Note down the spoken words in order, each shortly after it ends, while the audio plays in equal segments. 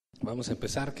Vamos a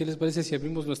empezar. ¿Qué les parece si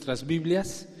abrimos nuestras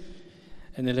Biblias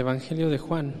en el Evangelio de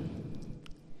Juan,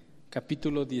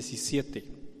 capítulo 17?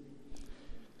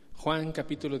 Juan,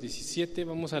 capítulo 17,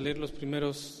 vamos a leer los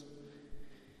primeros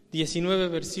 19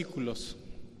 versículos.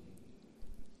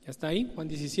 ¿Ya está ahí? Juan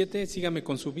 17, sígame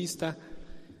con su vista.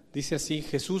 Dice así: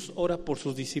 Jesús ora por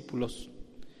sus discípulos.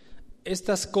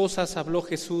 Estas cosas habló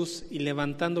Jesús y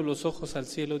levantando los ojos al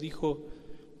cielo dijo: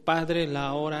 Padre,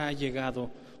 la hora ha llegado.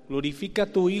 Glorifica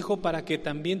a tu Hijo para que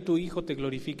también tu Hijo te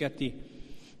glorifique a ti.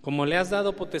 Como le has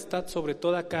dado potestad sobre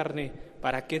toda carne,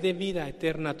 para que dé vida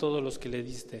eterna a todos los que le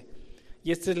diste.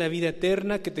 Y esta es la vida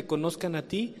eterna, que te conozcan a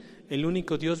ti, el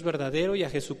único Dios verdadero, y a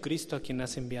Jesucristo a quien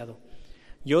has enviado.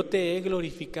 Yo te he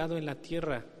glorificado en la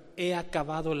tierra, he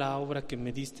acabado la obra que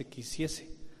me diste que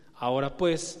hiciese. Ahora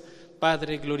pues,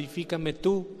 Padre, glorifícame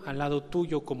tú al lado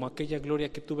tuyo, como aquella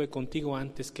gloria que tuve contigo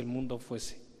antes que el mundo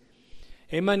fuese.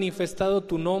 He manifestado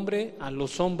tu nombre a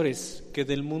los hombres que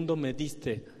del mundo me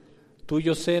diste.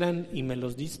 Tuyos eran y me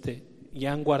los diste, y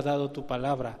han guardado tu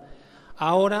palabra.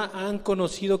 Ahora han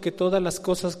conocido que todas las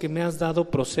cosas que me has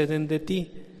dado proceden de ti,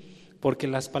 porque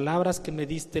las palabras que me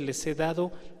diste les he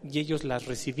dado, y ellos las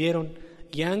recibieron,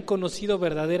 y han conocido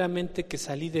verdaderamente que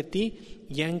salí de ti,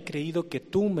 y han creído que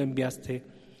tú me enviaste.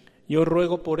 Yo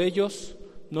ruego por ellos,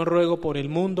 no ruego por el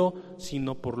mundo,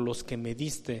 sino por los que me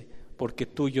diste, porque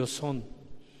tuyos son.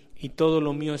 Y todo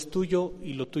lo mío es tuyo,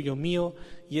 y lo tuyo mío,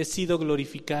 y he sido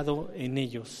glorificado en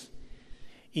ellos.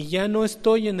 Y ya no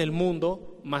estoy en el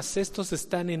mundo, mas estos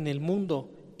están en el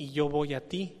mundo, y yo voy a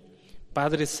ti.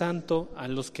 Padre Santo, a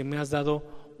los que me has dado,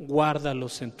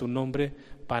 guárdalos en tu nombre,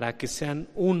 para que sean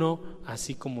uno,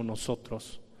 así como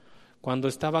nosotros. Cuando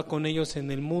estaba con ellos en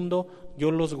el mundo,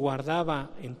 yo los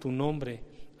guardaba en tu nombre,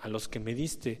 a los que me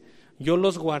diste. Yo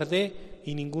los guardé,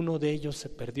 y ninguno de ellos se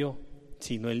perdió,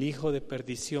 sino el hijo de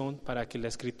perdición, para que la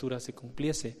escritura se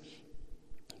cumpliese.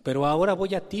 Pero ahora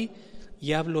voy a ti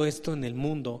y hablo esto en el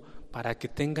mundo, para que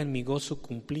tengan mi gozo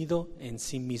cumplido en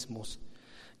sí mismos.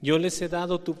 Yo les he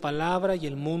dado tu palabra y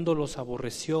el mundo los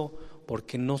aborreció,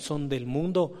 porque no son del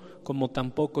mundo, como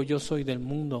tampoco yo soy del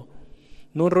mundo.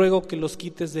 No ruego que los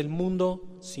quites del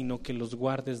mundo, sino que los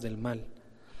guardes del mal.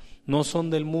 No son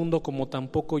del mundo, como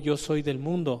tampoco yo soy del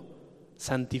mundo.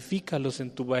 Santifícalos en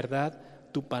tu verdad.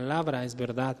 Tu palabra es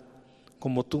verdad.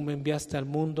 Como tú me enviaste al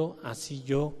mundo, así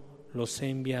yo los he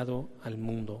enviado al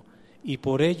mundo. Y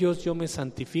por ellos yo me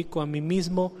santifico a mí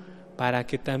mismo, para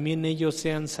que también ellos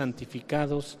sean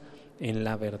santificados en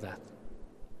la verdad.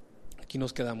 Aquí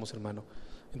nos quedamos, hermano.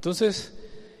 Entonces,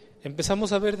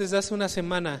 empezamos a ver desde hace una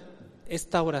semana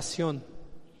esta oración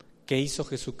que hizo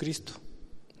Jesucristo.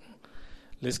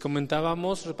 Les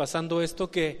comentábamos, repasando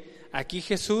esto, que aquí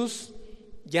Jesús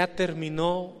ya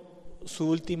terminó su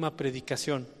última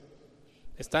predicación.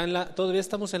 Todavía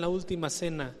estamos en la última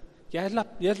cena. Ya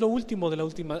es lo último de la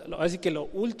última, así que lo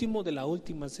último de la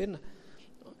última cena.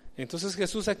 Entonces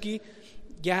Jesús aquí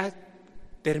ya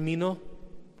terminó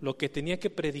lo que tenía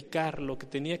que predicar, lo que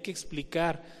tenía que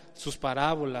explicar, sus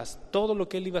parábolas, todo lo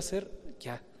que él iba a hacer,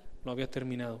 ya lo había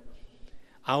terminado.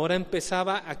 Ahora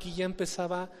aquí ya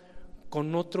empezaba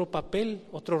con otro papel,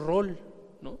 otro rol,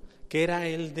 ¿no? Que era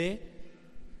el de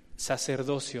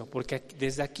sacerdocio, porque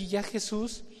desde aquí ya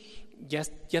Jesús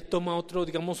ya toma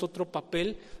otro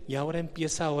papel, y ahora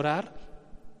empieza a orar.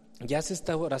 Ya hace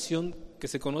esta oración que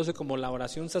se conoce como la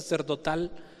oración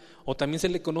sacerdotal, o también se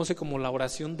le conoce como la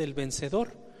oración del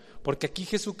vencedor, porque aquí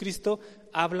Jesucristo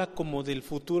habla como del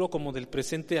futuro, como del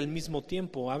presente al mismo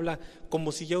tiempo. Habla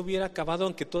como si ya hubiera acabado,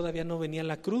 aunque todavía no venía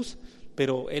la cruz,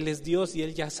 pero Él es Dios y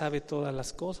Él ya sabe todas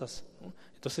las cosas, ¿no?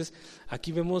 Entonces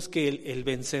aquí vemos que el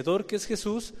vencedor, que es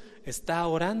Jesús, está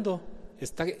orando,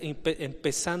 está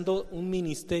empezando un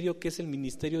ministerio que es el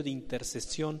ministerio de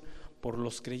intercesión por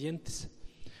los creyentes.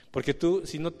 Porque tú,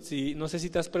 no sé si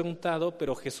te has preguntado,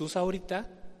 pero Jesús ahorita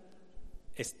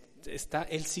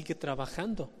Él sigue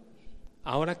trabajando.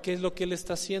 Ahora, ¿qué es lo que Él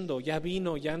está haciendo? Ya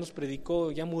vino, ya nos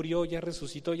predicó, ya murió, ya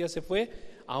resucitó, ya se fue.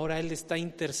 Ahora Él está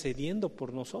intercediendo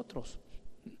por nosotros.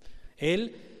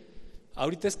 Él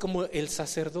ahorita es como el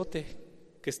sacerdote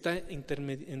que está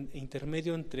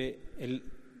intermedio entre el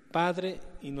Padre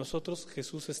y nosotros.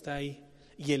 Jesús está ahí,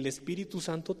 y el Espíritu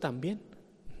Santo también.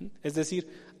 Es decir,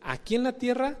 aquí en la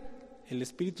tierra, el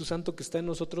Espíritu Santo que está en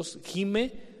nosotros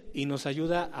gime y nos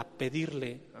ayuda a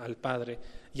pedirle al Padre.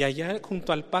 Y allá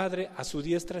junto al Padre, a su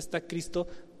diestra, está Cristo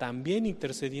también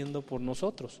intercediendo por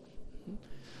nosotros.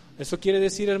 Eso quiere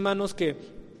decir, hermanos, que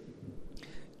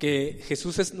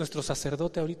Jesús es nuestro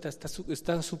sacerdote ahorita,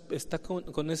 está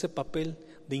con ese papel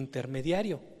de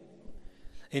intermediario.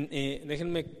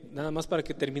 Déjenme nada más para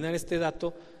que terminar este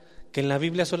dato, que en la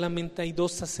Biblia solamente hay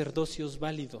 2 sacerdocios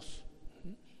válidos.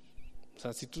 O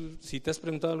sea, si te has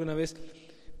preguntado alguna vez,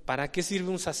 ¿para qué sirve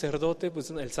un sacerdote? Pues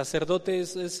el sacerdote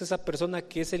es esa persona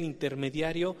que es el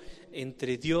intermediario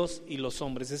entre Dios y los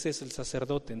hombres. Ese es el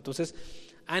sacerdote. Entonces,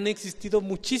 han existido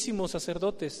muchísimos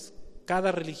sacerdotes.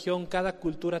 Cada religión, cada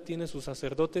cultura tiene sus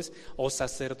sacerdotes o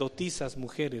sacerdotisas,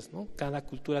 mujeres, ¿no? Cada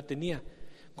cultura tenía.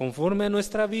 Conforme a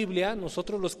nuestra Biblia,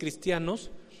 nosotros los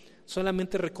cristianos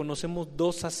solamente reconocemos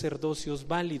 2 sacerdocios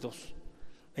válidos.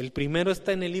 El primero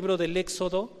está en el libro del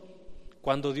Éxodo,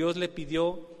 cuando Dios le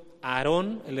pidió a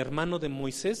Aarón, el hermano de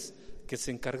Moisés, que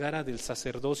se encargara del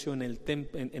sacerdocio en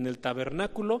el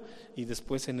tabernáculo y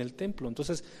después en el templo.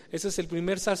 Entonces, ese es el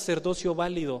primer sacerdocio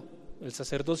válido, el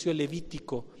sacerdocio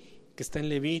levítico, que está en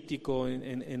Levítico,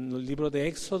 en el libro de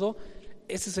Éxodo.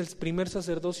 Ese es el primer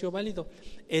sacerdocio válido.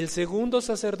 El segundo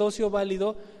sacerdocio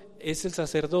válido es el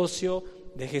sacerdocio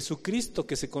de Jesucristo,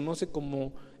 que se conoce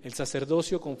como el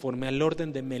sacerdocio conforme al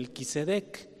orden de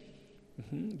Melquisedec.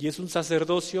 Y es un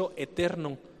sacerdocio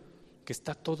eterno que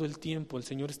está todo el tiempo. El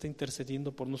Señor está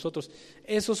intercediendo por nosotros.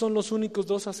 Esos son los únicos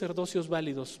 2 sacerdocios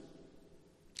válidos.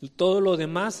 Todo lo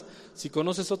demás, si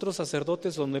conoces otros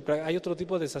sacerdotes donde hay otro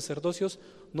tipo de sacerdocios,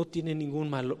 no tiene ningún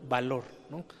valor,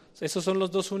 ¿no? Esos son los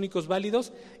 2 únicos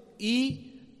válidos,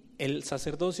 y el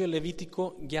sacerdocio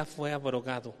levítico ya fue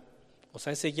abrogado. O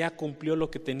sea, ese ya cumplió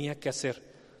lo que tenía que hacer.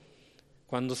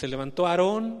 Cuando se levantó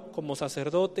Aarón como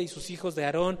sacerdote, y sus hijos de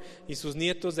Aarón, y sus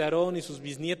nietos de Aarón, y sus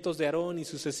bisnietos de Aarón, y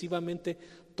sucesivamente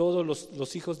todos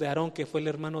los hijos de Aarón, que fue el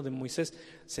hermano de Moisés,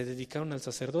 se dedicaron al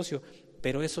sacerdocio.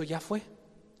 Pero eso ya fue,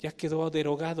 ya quedó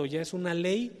derogado, ya es una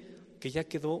ley que ya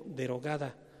quedó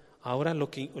derogada. Ahora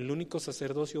el único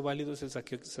sacerdocio válido es el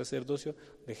sacerdocio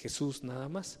de Jesús, nada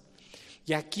más.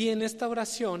 Y aquí en esta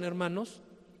oración, hermanos,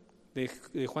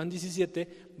 de Juan 17,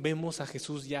 vemos a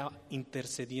Jesús ya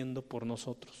intercediendo por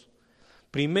nosotros.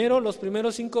 Primero, los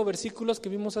primeros 5 versículos que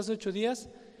vimos hace 8 días,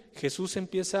 Jesús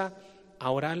empieza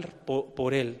a orar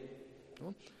por él,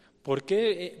 ¿no? ¿Por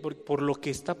qué? Por lo que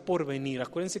está por venir.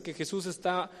 Acuérdense que Jesús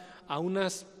está a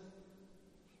unas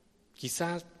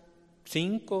quizás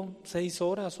 5, 6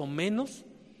 horas o menos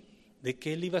de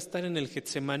que él iba a estar en el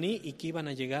Getsemaní y que iban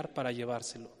a llegar para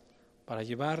llevárselo, para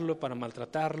llevarlo, para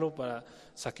maltratarlo, para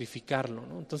sacrificarlo,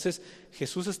 ¿no? Entonces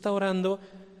Jesús está orando,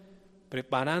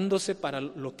 preparándose para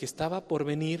lo que estaba por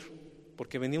venir,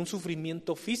 porque venía un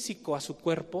sufrimiento físico a su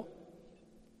cuerpo,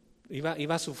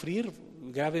 iba a sufrir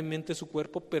gravemente su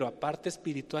cuerpo, pero aparte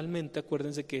espiritualmente,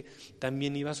 acuérdense que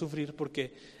también iba a sufrir,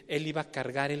 porque él iba a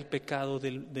cargar el pecado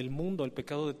del mundo, el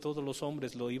pecado de todos los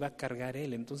hombres, lo iba a cargar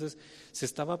él. Entonces se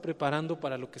estaba preparando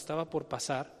para lo que estaba por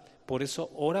pasar. Por eso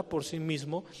ora por sí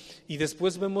mismo, y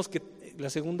después vemos que la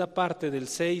segunda parte del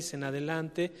 6 en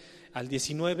adelante al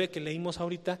 19 que leímos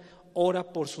ahorita,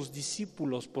 ora por sus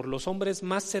discípulos, por los hombres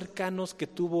más cercanos que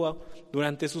tuvo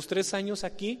durante sus 3 años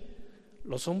aquí,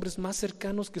 los hombres más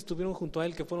cercanos que estuvieron junto a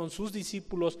él, que fueron sus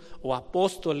discípulos o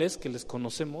apóstoles que les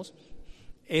conocemos.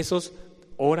 Esos,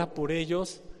 ora por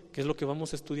ellos, que es lo que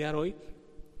vamos a estudiar hoy,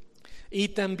 y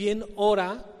también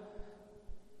ora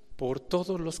por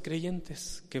todos los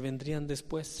creyentes que vendrían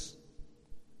después,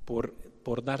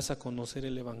 por darse a conocer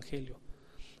el Evangelio.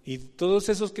 Y todos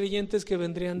esos creyentes que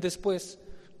vendrían después,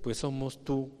 pues somos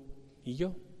tú y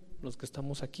yo, los que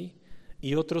estamos aquí,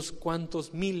 y otros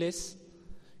cuantos miles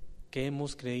que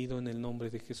hemos creído en el nombre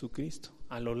de Jesucristo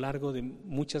a lo largo de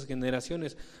muchas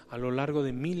generaciones, a lo largo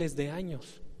de miles de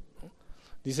años, ¿no?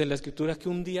 Dice la Escritura que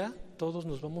un día todos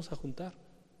nos vamos a juntar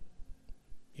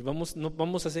y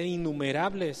vamos a ser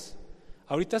innumerables.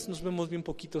 Ahorita nos vemos bien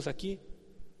poquitos aquí,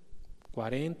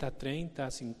 40,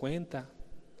 30, 50,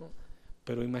 ¿no?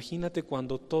 Pero imagínate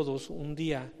cuando todos un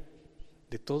día,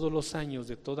 de todos los años,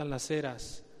 de todas las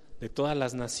eras, de todas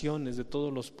las naciones, de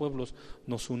todos los pueblos,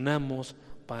 nos unamos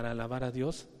para alabar a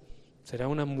Dios. Será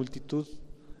una multitud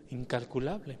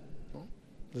incalculable, ¿no?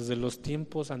 Desde los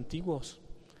tiempos antiguos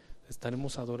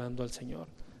estaremos adorando al Señor.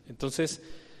 Entonces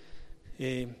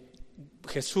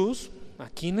Jesús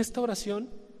aquí en esta oración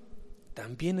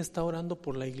también está orando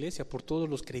por la iglesia, por todos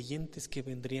los creyentes que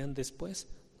vendrían después,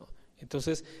 ¿no?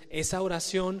 Entonces esa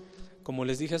oración, como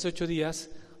les dije hace 8 días,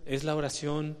 es la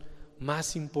oración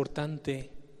más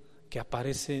importante que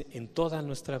aparece en toda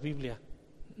nuestra Biblia.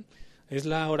 Es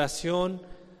la oración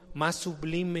más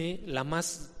sublime, la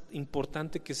más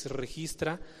importante que se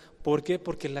registra. ¿Por qué?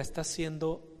 Porque la está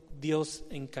haciendo Dios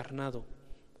encarnado.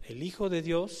 El Hijo de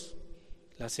Dios,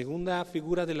 la segunda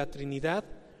figura de la Trinidad,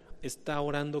 está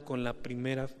orando con la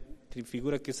primera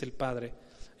figura, que es el Padre.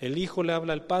 El Hijo le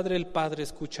habla al Padre, el Padre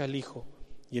escucha al Hijo,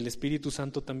 y el Espíritu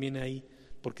Santo también ahí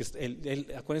porque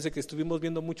acuérdense que estuvimos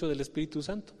viendo mucho del Espíritu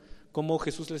Santo, cómo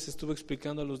Jesús les estuvo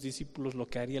explicando a los discípulos lo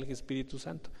que haría el Espíritu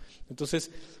Santo.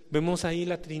 Entonces vemos ahí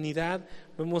la Trinidad,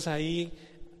 vemos ahí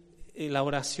la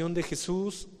oración de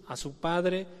Jesús a su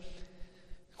Padre.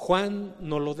 Juan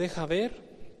nos lo deja ver.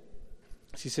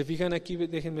 Si se fijan aquí,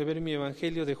 déjenme ver mi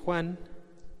Evangelio de Juan,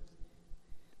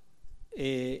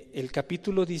 el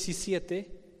capítulo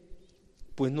 17,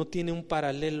 pues no tiene un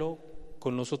paralelo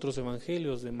con los otros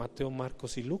evangelios de Mateo,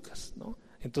 Marcos y Lucas, ¿no?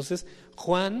 Entonces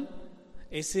Juan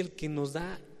es el que nos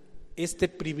da este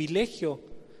privilegio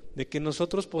de que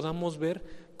nosotros podamos ver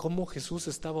cómo Jesús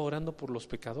estaba orando por los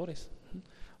pecadores.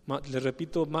 Les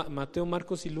repito, Mateo,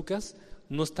 Marcos y Lucas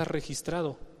no está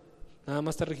registrado, nada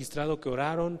más está registrado que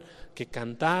oraron, que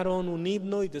cantaron un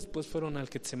himno y después fueron al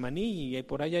Getsemaní, y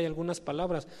por ahí hay algunas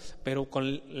palabras, pero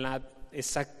con la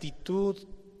exactitud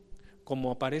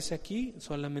como aparece aquí,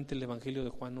 solamente el Evangelio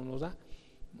de Juan no nos da.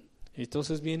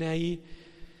 Entonces viene ahí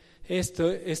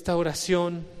esta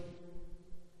oración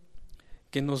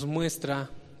que nos muestra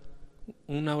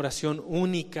una oración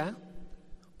única.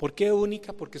 ¿Por qué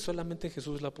única? Porque solamente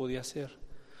Jesús la podía hacer.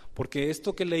 Porque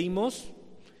esto que leímos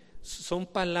son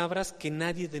palabras que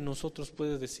nadie de nosotros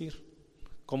puede decir.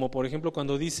 Como por ejemplo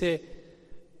cuando dice,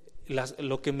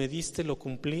 lo que me diste lo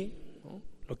cumplí, ¿no?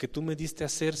 Lo que tú me diste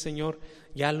hacer, Señor,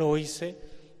 ya lo hice.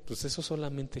 Pues eso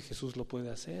solamente Jesús lo puede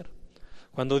hacer.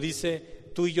 Cuando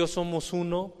dice, tú y yo somos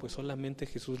uno, pues solamente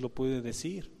Jesús lo puede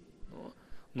decir, ¿no?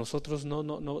 Nosotros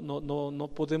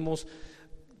no podemos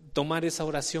tomar esa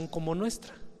oración como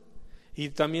nuestra. Y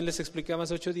también les explicaba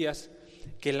hace 8 días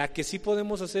que la que sí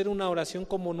podemos hacer una oración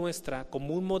como nuestra,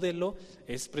 como un modelo,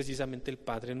 es precisamente el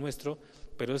Padre Nuestro,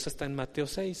 pero eso está en Mateo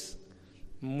 6.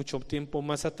 Mucho tiempo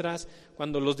más atrás,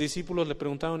 cuando los discípulos le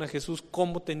preguntaron a Jesús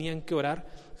cómo tenían que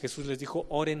orar, Jesús les dijo,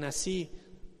 oren así,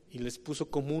 y les puso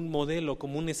como un modelo,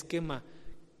 como un esquema.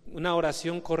 Una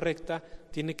oración correcta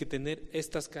tiene que tener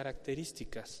estas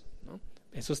características, ¿no?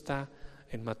 Eso está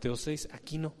en Mateo 6.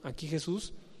 Aquí no, aquí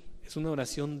Jesús es una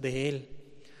oración de Él.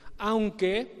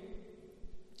 Aunque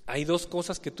hay 2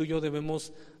 cosas que tú y yo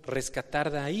debemos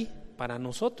rescatar de ahí para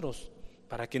nosotros,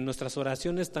 para que en nuestras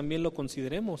oraciones también lo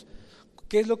consideremos.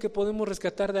 ¿Qué es lo que podemos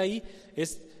rescatar de ahí?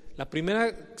 La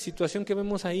primera situación que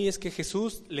vemos ahí es que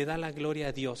Jesús le da la gloria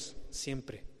a Dios,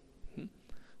 siempre.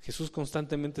 Jesús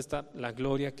constantemente está, la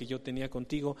gloria que yo tenía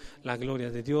contigo, la gloria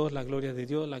de Dios, la gloria de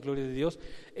Dios, la gloria de Dios.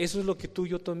 Eso es lo que tú y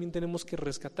yo también tenemos que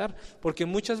rescatar, porque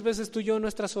muchas veces tú y yo en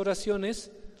nuestras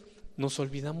oraciones nos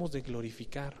olvidamos de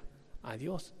glorificar a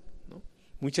Dios, ¿no?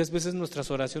 Muchas veces nuestras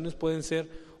oraciones pueden ser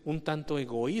un tanto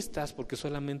egoístas, porque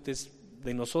solamente es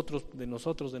de nosotros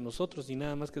y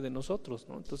nada más que de nosotros,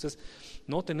 ¿no? Entonces,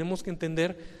 no, tenemos que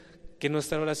entender que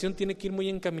nuestra oración tiene que ir muy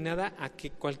encaminada a que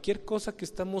cualquier cosa que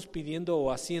estamos pidiendo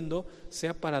o haciendo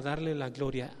sea para darle la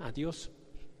gloria a Dios.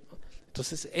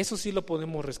 Entonces, eso sí lo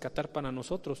podemos rescatar para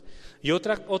nosotros. Y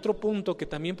otro punto que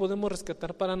también podemos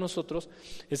rescatar para nosotros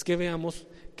es que veamos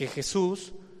que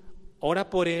Jesús ora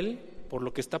por él, por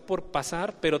lo que está por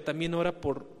pasar, pero también ora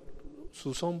por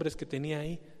sus hombres que tenía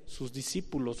ahí, sus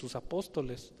discípulos, sus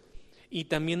apóstoles, y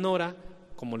también ora,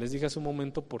 como les dije hace un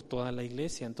momento, por toda la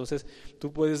iglesia. Entonces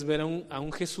tú puedes ver a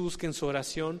un Jesús que en su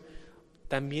oración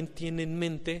también tiene en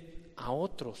mente a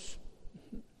otros,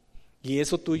 y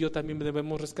eso tú y yo también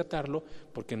debemos rescatarlo,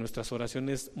 porque nuestras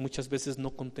oraciones muchas veces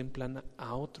no contemplan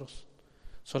a otros,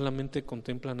 solamente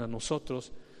contemplan a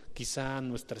nosotros, quizá a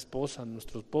nuestra esposa, a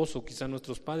nuestro esposo, quizá a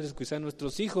nuestros padres, quizá a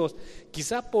nuestros hijos,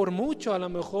 quizá por mucho a lo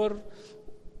mejor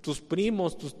tus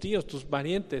primos, tus tíos, tus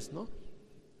parientes, ¿no?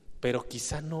 Pero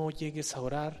quizá no llegues a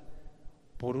orar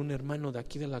por un hermano de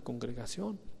aquí de la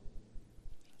congregación,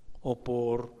 o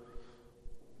por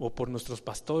nuestros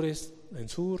pastores en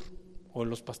Sur, o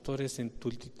los pastores en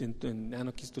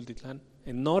Tultitlán,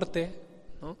 en Norte,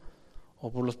 ¿no?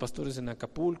 O por los pastores en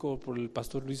Acapulco, o por el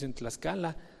pastor Luis en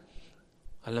Tlaxcala.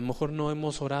 A lo mejor no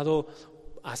hemos orado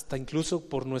hasta incluso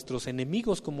por nuestros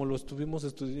enemigos, como lo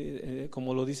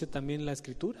como lo dice también la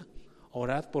Escritura.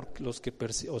 Orad por los que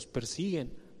os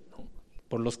persiguen, ¿no?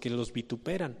 Por los que los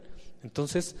vituperan.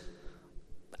 Entonces,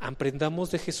 aprendamos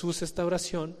de Jesús esta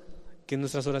oración, que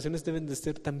nuestras oraciones deben de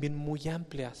ser también muy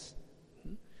amplias.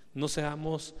 No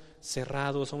seamos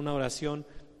cerrados a una oración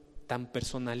tan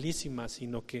personalísima,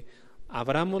 sino que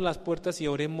abramos las puertas y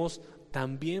oremos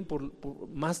también por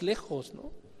más lejos,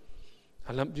 ¿no?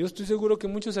 Yo estoy seguro que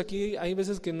muchos aquí, hay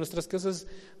veces que en nuestras casas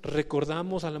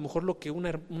recordamos a lo mejor lo que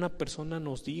una persona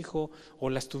nos dijo, o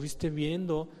la estuviste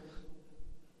viendo,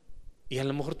 y a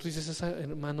lo mejor tú dices, ese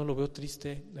hermano lo veo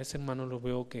triste, ese hermano lo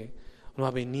veo que no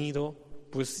ha venido,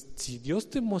 pues si Dios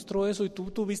te mostró eso y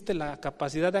tú tuviste la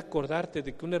capacidad de acordarte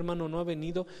de que un hermano no ha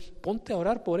venido, ponte a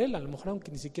orar por él, a lo mejor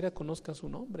aunque ni siquiera conozcas su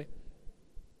nombre.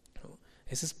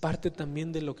 Esa es parte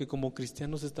también de lo que como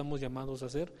cristianos estamos llamados a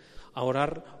hacer, a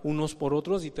orar unos por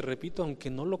otros, y te repito, aunque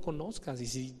no lo conozcas,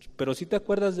 pero si te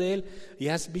acuerdas de él y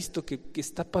has visto que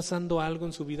está pasando algo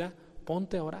en su vida,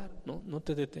 ponte a orar, no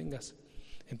te detengas.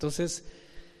 Entonces,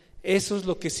 eso es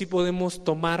lo que sí podemos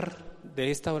tomar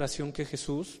de esta oración que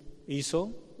Jesús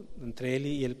hizo entre él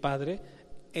y el Padre.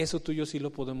 Eso tú y yo sí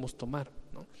lo podemos tomar,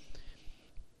 ¿no?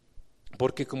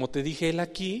 Porque como te dije, él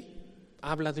aquí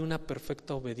habla de una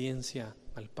perfecta obediencia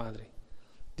al Padre.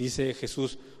 Dice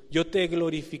Jesús: yo te he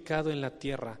glorificado en la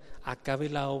tierra, acabé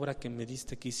la obra que me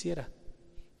diste que hiciera.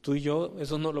 Tú y yo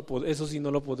eso sí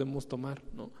no lo podemos tomar,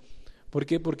 ¿no? ¿Por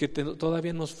qué? Porque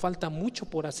todavía nos falta mucho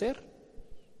por hacer.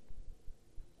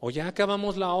 ¿O ya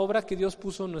acabamos la obra que Dios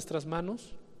puso en nuestras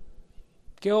manos?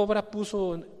 ¿Qué obra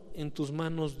puso en tus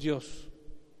manos Dios?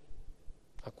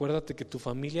 Acuérdate que tu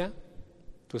familia,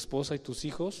 tu esposa y tus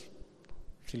hijos,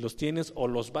 si los tienes o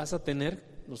los vas a tener,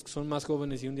 los que son más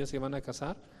jóvenes y un día se van a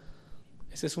casar,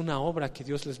 esa es una obra que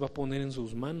Dios les va a poner en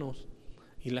sus manos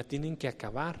y la tienen que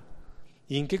acabar.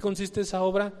 ¿Y en qué consiste esa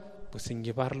obra? Pues en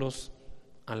llevarlos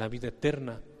a la vida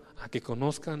eterna, a que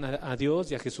conozcan a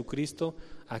Dios y a Jesucristo,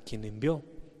 a quien envió.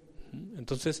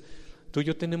 Entonces, tú y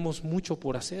yo tenemos mucho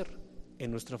por hacer en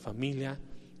nuestra familia,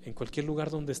 en cualquier lugar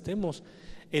donde estemos.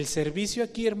 El servicio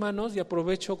aquí, hermanos, y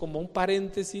aprovecho como un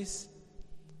paréntesis,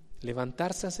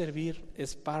 levantarse a servir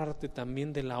es parte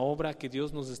también de la obra que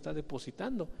Dios nos está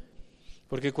depositando.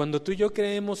 Porque cuando tú y yo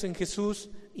creemos en Jesús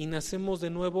y nacemos de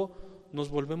nuevo, nos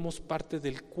volvemos parte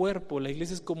del cuerpo. La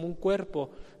iglesia es como un cuerpo.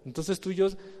 Entonces tú y yo,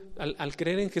 al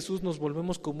creer en Jesús, nos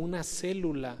volvemos como una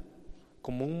célula,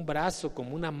 como un brazo,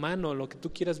 como una mano, lo que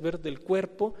tú quieras ver del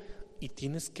cuerpo, y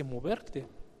tienes que moverte.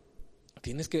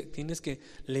 Tienes que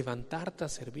levantarte a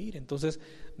servir. Entonces,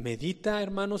 medita,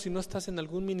 hermano, si no estás en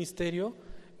algún ministerio,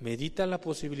 medita la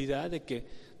posibilidad de que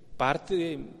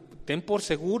ten por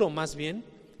seguro más bien,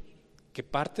 que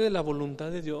parte de la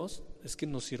voluntad de Dios es que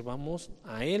nos sirvamos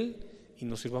a Él y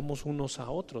nos sirvamos unos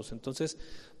a otros. Entonces,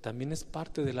 también es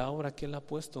parte de la obra que Él ha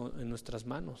puesto en nuestras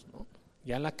manos, ¿no?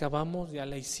 Ya la acabamos, ya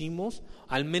la hicimos,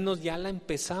 al menos ya la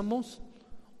empezamos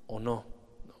o no.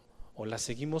 O la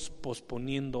seguimos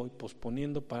posponiendo y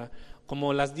posponiendo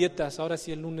como las dietas, ahora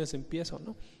sí el lunes empiezo,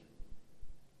 ¿no?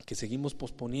 Que seguimos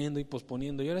posponiendo y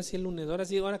posponiendo, y ahora sí el lunes,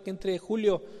 ahora que entre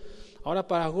julio, ahora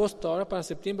para agosto, ahora para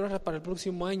septiembre, ahora para el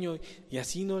próximo año, y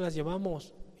así no las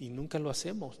llevamos y nunca lo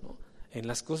hacemos, ¿no? En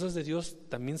las cosas de Dios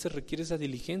también se requiere esa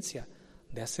diligencia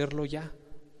de hacerlo ya,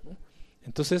 ¿no?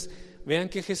 Entonces, vean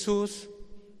que Jesús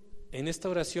en esta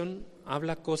oración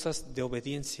habla cosas de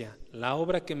obediencia. La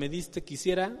obra que me diste que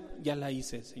hiciera, ya la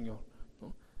hice, Señor,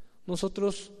 ¿no?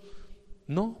 Nosotros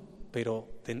no, pero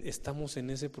estamos en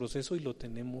ese proceso y lo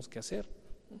tenemos que hacer,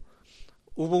 ¿no?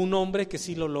 Hubo un hombre que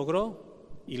sí lo logró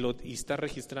y está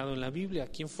registrado en la Biblia.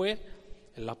 ¿Quién fue?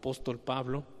 El apóstol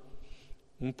Pablo.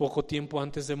 Un poco tiempo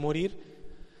antes de morir,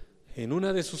 en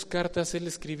una de sus cartas él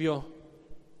escribió: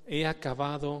 he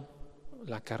acabado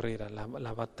la carrera,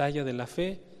 la batalla de la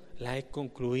fe la he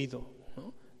concluido,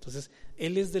 ¿no? Entonces,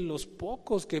 él es de los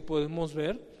pocos que podemos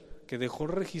ver que dejó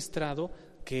registrado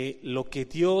que lo que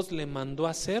Dios le mandó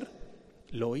a hacer,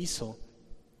 lo hizo.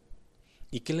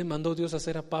 ¿Y qué le mandó Dios a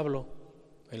hacer a Pablo,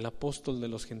 el apóstol de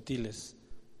los gentiles?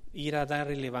 Ir a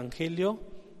dar el evangelio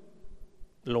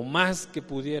lo más que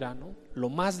pudiera, ¿no? Lo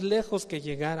más lejos que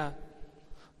llegara.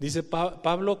 Dice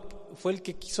Pablo fue el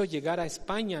que quiso llegar a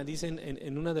España, dicen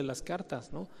en una de las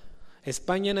cartas, ¿no?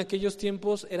 España en aquellos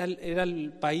tiempos era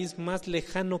el país más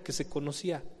lejano que se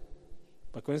conocía.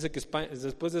 Acuérdense que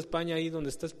después de España, ahí donde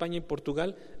está España y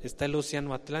Portugal, está el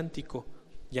océano Atlántico,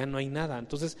 ya no hay nada.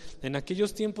 Entonces, en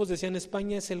aquellos tiempos decían: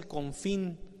 España es el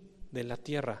confín de la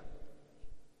tierra.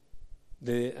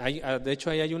 De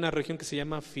hecho, ahí hay una región que se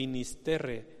llama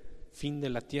Finisterre, fin de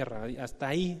la tierra, hasta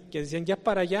ahí, que decían ya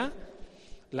para allá.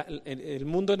 El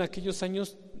mundo en aquellos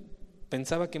años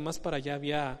pensaba que más para allá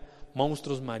había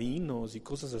monstruos marinos y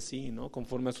cosas así, ¿no?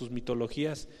 Conforme a sus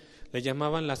mitologías, le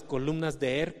llamaban las columnas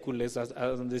de Hércules, a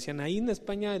donde decían: ahí en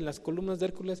España, en las columnas de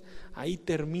Hércules, ahí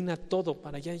termina todo,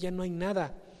 para allá ya no hay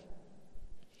nada.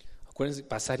 Acuérdense,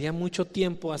 pasaría mucho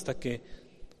tiempo hasta que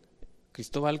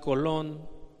Cristóbal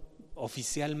Colón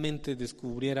oficialmente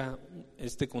descubriera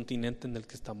este continente en el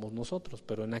que estamos nosotros,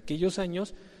 pero en aquellos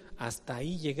años hasta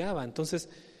ahí llegaba. Entonces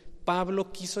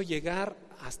Pablo quiso llegar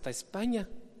hasta España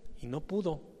y no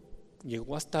pudo,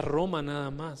 llegó hasta Roma nada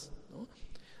más, ¿no?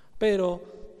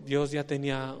 Pero Dios ya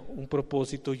tenía un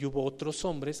propósito y hubo otros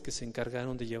hombres que se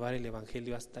encargaron de llevar el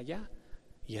evangelio hasta allá,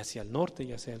 y hacia el norte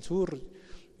y hacia el sur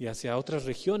y hacia otras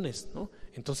regiones, ¿no?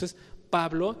 Entonces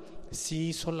Pablo sí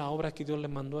hizo la obra que Dios le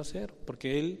mandó a hacer,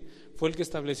 porque él fue el que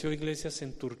estableció iglesias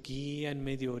en Turquía, en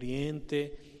Medio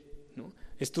Oriente, ¿no?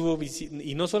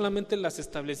 Y no solamente las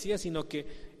establecía, sino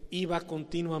que iba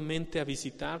continuamente a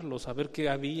visitarlos, a ver qué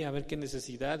había, a ver qué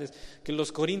necesidades. Que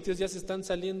los corintios ya se están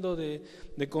saliendo de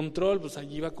control, pues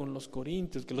allí iba con los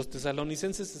corintios. Que los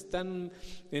tesalonicenses están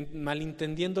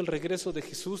malentendiendo el regreso de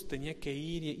Jesús, tenía que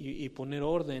ir y poner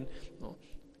orden, ¿no?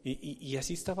 Y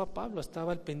así estaba Pablo,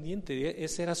 estaba al pendiente,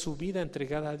 esa era su vida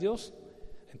entregada a Dios.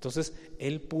 Entonces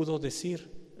él pudo decir: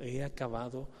 he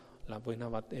acabado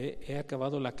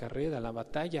la carrera, la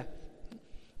batalla.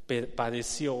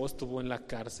 Padeció, estuvo en la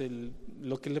cárcel.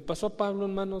 Lo que le pasó a Pablo,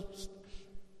 hermanos,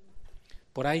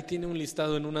 por ahí tiene un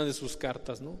listado en una de sus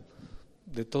cartas, ¿no?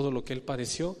 De todo lo que él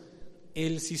padeció.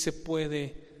 Él sí se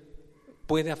puede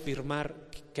afirmar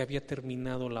que había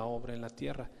terminado la obra en la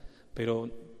tierra, pero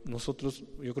nosotros,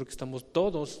 yo creo que estamos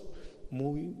todos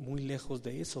muy, muy lejos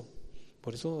de eso.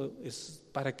 Por eso es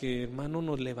para que, hermano,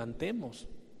 nos levantemos,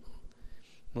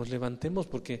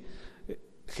 porque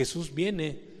Jesús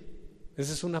viene.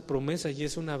 Esa es una promesa y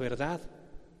es una verdad.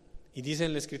 Y dice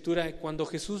en la Escritura: cuando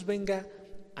Jesús venga,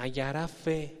 ¿hallará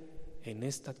fe en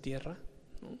esta tierra?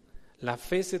 ¿No? La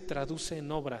fe se traduce en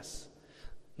obras,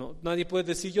 ¿no? Nadie puede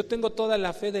decir: yo tengo toda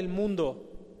la fe del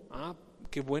mundo.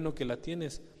 Qué bueno que la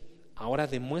tienes. Ahora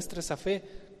demuestra esa fe.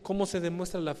 ¿Cómo se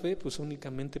demuestra la fe? Pues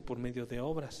únicamente por medio de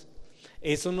obras.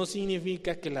 Eso no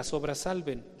significa que las obras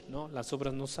salven, ¿no? Las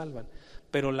obras no salvan,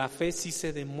 pero la fe sí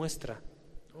se demuestra.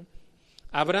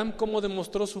 Abraham, ¿cómo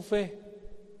demostró su fe?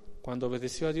 Cuando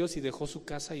obedeció a Dios y dejó su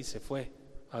casa y se fue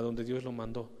a donde Dios lo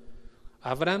mandó.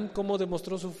 Abraham, ¿cómo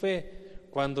demostró su fe?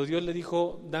 Cuando Dios le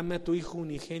dijo: dame a tu hijo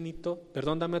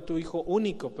dame a tu hijo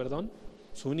único,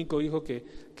 su único hijo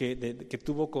que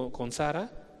tuvo con Sara,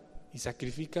 y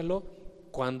sacrifícalo.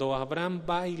 Cuando Abraham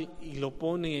va y lo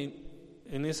pone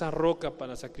en esa roca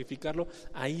para sacrificarlo,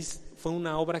 ahí fue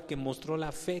una obra que mostró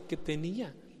la fe que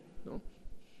tenía, ¿no?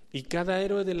 Y cada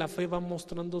héroe de la fe va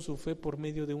mostrando su fe por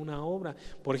medio de una obra.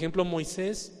 Por ejemplo,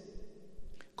 Moisés,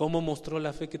 ¿cómo mostró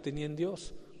la fe que tenía en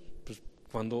Dios? Pues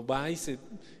cuando va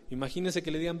imagínense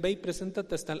que le digan: ve y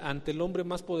preséntate ante el hombre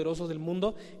más poderoso del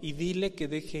mundo y dile que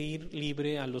deje ir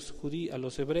libre a los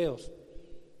hebreos.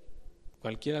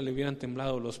 Cualquiera le hubieran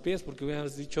temblado los pies, porque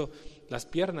hubieras dicho, las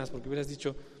piernas, porque hubieras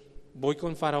dicho: voy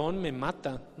con Faraón, me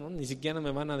mata, ¿no? Ni siquiera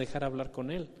me van a dejar hablar con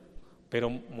él. Pero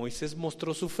Moisés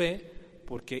mostró su fe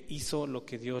porque hizo lo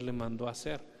que Dios le mandó a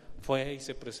hacer. Fue y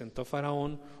se presentó a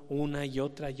Faraón una y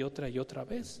otra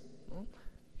vez, ¿no?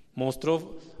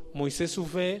 Mostró Moisés su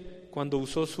fe cuando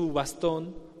usó su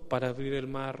bastón para abrir el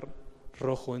mar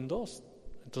Rojo en dos.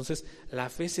 Entonces la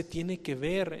fe se tiene que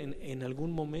ver en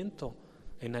algún momento,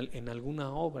 en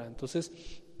alguna obra. Entonces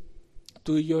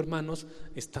tú y yo, hermanos,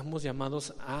 estamos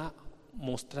llamados a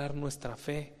mostrar nuestra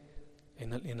fe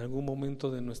en algún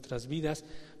momento de nuestras vidas,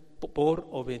 por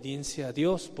obediencia a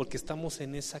Dios, porque estamos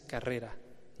en esa carrera,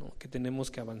 ¿no? Que tenemos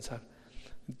que avanzar.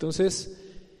 Entonces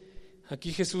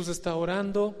aquí Jesús está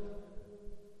orando,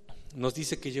 nos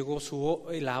dice que llegó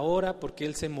la hora, porque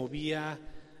Él se movía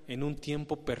en un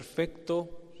tiempo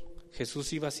perfecto.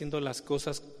 Jesús iba haciendo las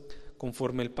cosas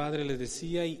conforme el Padre le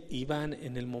decía, y iban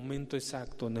en el momento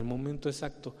exacto.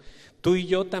 Tú y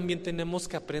yo también tenemos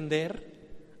que aprender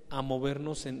a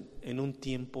movernos en un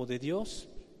tiempo de Dios.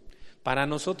 Para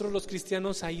nosotros los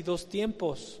cristianos hay dos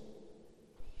tiempos: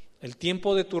 el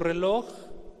tiempo de tu reloj,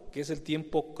 que es el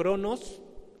tiempo Cronos,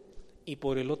 y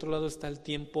por el otro lado está el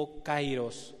tiempo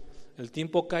Kairos. El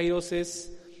tiempo Kairos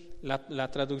es, la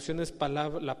traducción es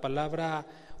la palabra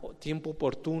tiempo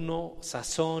oportuno,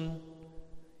 sazón.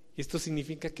 Esto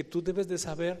significa que tú debes de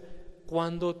saber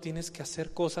cuándo tienes que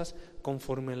hacer cosas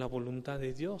conforme a la voluntad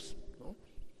de Dios, ¿no?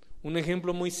 Un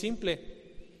ejemplo muy simple: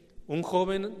 un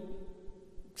joven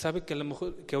sabe que a lo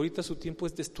mejor que ahorita su tiempo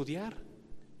es de estudiar,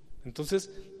 entonces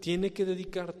tiene que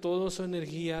dedicar toda su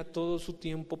energía, todo su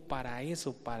tiempo para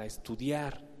eso, para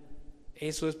estudiar.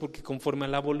 Eso es porque conforme a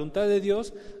la voluntad de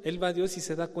Dios, él va a Dios y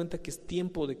se da cuenta que es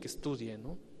tiempo de que estudie,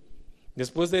 ¿no?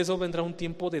 Después de eso vendrá un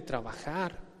tiempo de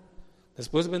trabajar.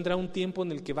 Después vendrá un tiempo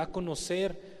en el que va a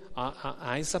conocer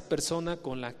a esa persona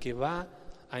con la que va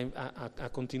a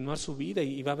continuar su vida,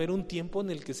 y va a haber un tiempo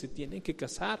en el que se tiene que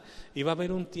casar, y va a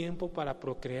haber un tiempo para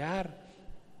procrear.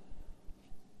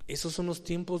 Esos son los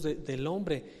tiempos del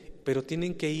hombre, pero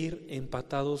tienen que ir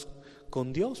empatados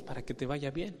con Dios para que te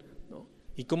vaya bien, ¿no?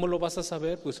 ¿Y cómo lo vas a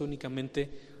saber? Pues únicamente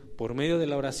por medio de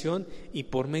la oración y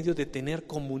por medio de tener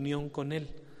comunión con Él.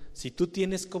 Si tú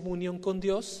tienes comunión con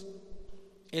Dios,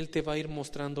 Él te va a ir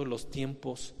mostrando los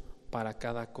tiempos para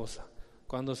cada cosa,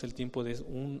 cuándo es el tiempo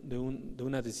de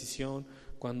una decisión,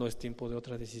 cuándo es tiempo de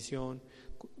otra decisión.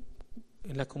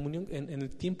 En la comunión, en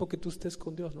el tiempo que tú estés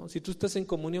con Dios, ¿no? Si tú estás en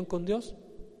comunión con Dios,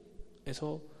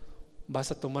 eso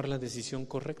vas a tomar la decisión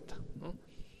correcta, ¿no?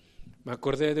 Me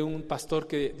acordé de un pastor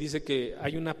que dice que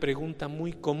hay una pregunta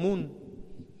muy común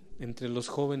entre los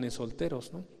jóvenes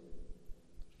solteros, ¿no?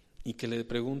 Y que le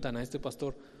preguntan a este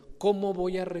pastor: ¿cómo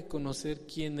voy a reconocer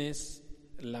quién es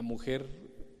la mujer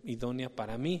idónea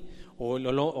para mí? O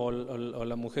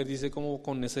la mujer dice: ¿cómo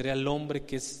conoceré al hombre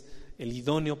que es el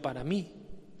idóneo para mí?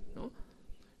 ¿No?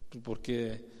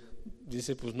 Porque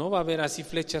dice, pues no va a haber así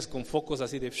flechas con focos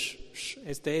así de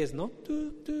este es, ¿no?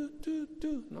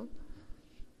 ¿No?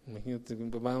 Imagínate,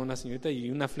 va una señorita y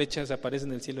una flecha se aparece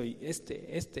en el cielo y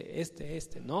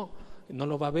no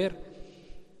lo va a ver.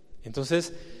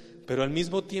 Entonces, pero al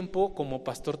mismo tiempo, como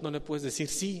pastor no le puedes decir,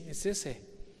 sí, es ese,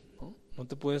 ¿no? No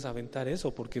te puedes aventar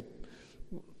eso, porque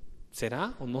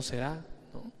 ¿será o no será?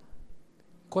 ¿No?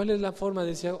 ¿Cuál es la forma?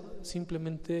 Decía,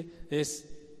 simplemente es,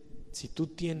 si tú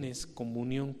tienes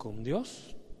comunión con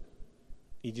Dios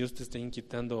y Dios te está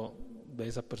inquietando de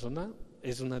esa persona,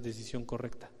 es una decisión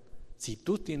correcta. Si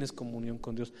tú tienes comunión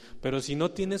con Dios, pero si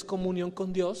no tienes comunión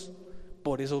con Dios,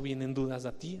 por eso vienen dudas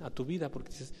a ti, a tu vida, porque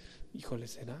dices, híjole,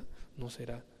 ¿será? ¿No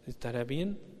será? ¿Estará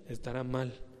bien? ¿Estará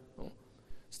mal? ¿No?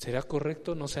 ¿Será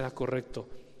correcto? ¿No será correcto?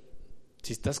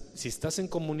 Si estás en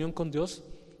comunión con Dios,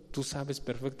 tú sabes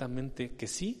perfectamente que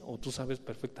sí o tú sabes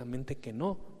perfectamente que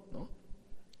no, ¿no?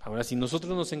 Ahora, si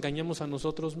nosotros nos engañamos a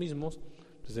nosotros mismos,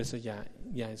 pues eso ya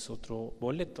es otro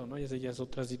boleto, ¿no? Esa ya es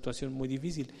otra situación muy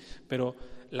difícil. Pero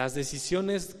las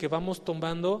decisiones que vamos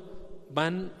tomando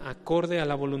van acorde a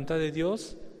la voluntad de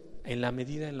Dios en la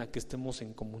medida en la que estemos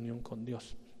en comunión con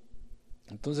Dios.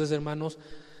 Entonces, hermanos,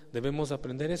 debemos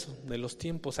aprender eso de los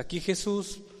tiempos. Aquí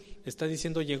Jesús está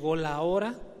diciendo, llegó la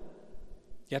hora,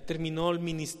 ya terminó el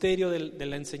ministerio de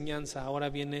la enseñanza,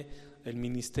 ahora viene el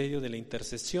ministerio de la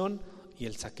intercesión y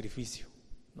el sacrificio,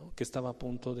 ¿no? Que estaba a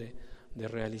punto de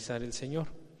realizar el Señor.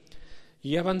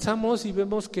 Y avanzamos y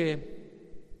vemos que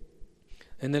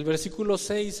en el versículo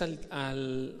 6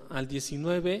 al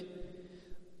 19,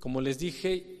 como les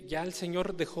dije, ya el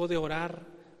Señor dejó de orar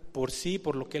por sí,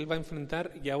 por lo que Él va a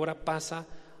enfrentar, y ahora pasa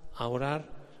a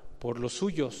orar por los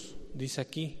suyos, dice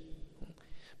aquí.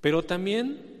 Pero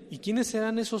también, ¿y quiénes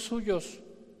serán esos suyos?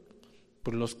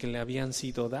 Pues los que le habían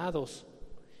sido dados.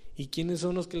 ¿Y quiénes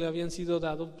son los que le habían sido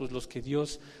dados? Pues los que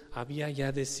Dios había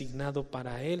ya designado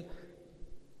para Él.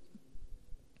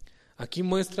 Aquí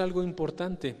muestra algo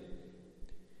importante.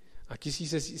 Aquí si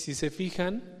se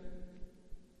fijan,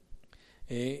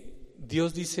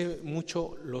 Dios dice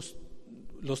mucho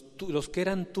los que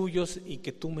eran tuyos y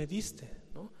que tú me diste,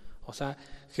 ¿no? O sea,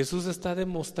 Jesús está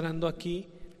demostrando aquí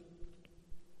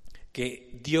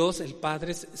que Dios el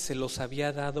Padre se los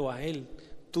había dado a Él.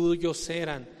 Tuyos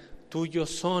eran, tuyos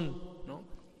son, ¿no?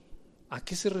 ¿A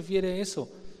qué se refiere eso?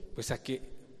 Pues a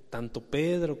que tanto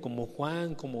Pedro como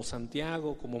Juan, como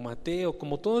Santiago, como Mateo,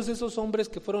 como todos esos hombres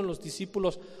que fueron los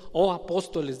discípulos o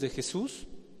apóstoles de Jesús,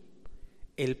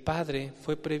 el Padre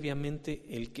fue previamente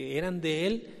el que eran de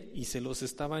Él y se los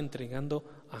estaba entregando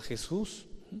a Jesús.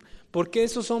 ¿Por qué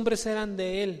esos hombres eran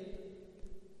de Él?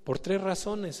 Por 3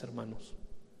 razones, hermanos.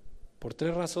 Por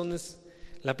 3 razones.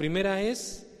 La primera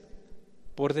es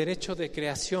por derecho de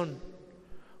creación,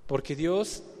 porque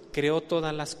Dios creó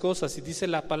todas las cosas y dice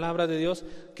la palabra de Dios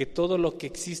que todo lo que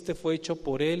existe fue hecho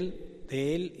por Él,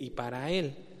 de Él y para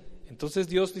Él. Entonces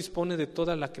Dios dispone de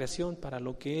toda la creación para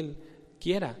lo que Él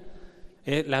quiera.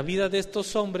 La vida de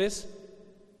estos hombres,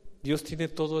 Dios tiene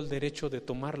todo el derecho de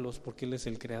tomarlos porque Él es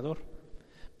el creador.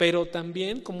 Pero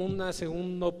también, como un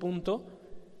segundo punto,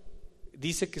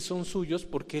 dice que son suyos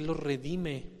porque Él los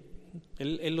redime.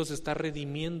 Él los está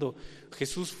redimiendo.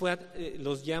 Jesús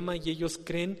los llama y ellos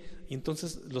creen, y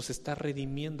entonces los está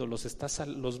redimiendo, los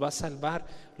va a salvar,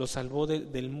 los salvó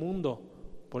del mundo.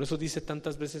 Por eso dice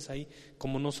tantas veces ahí,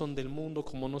 como no son del mundo,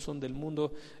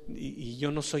 y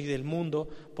yo no soy del mundo,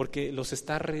 porque los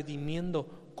está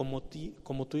redimiendo como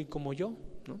tú y como yo,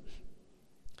 ¿no?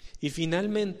 Y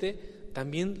finalmente,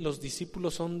 también los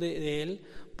discípulos son de Él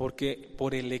porque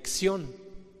por elección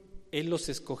Él los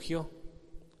escogió.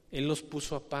 Él los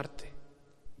puso aparte.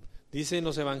 Dice en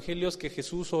los evangelios que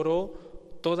Jesús oró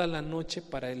toda la noche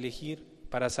para elegir,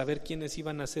 para saber quiénes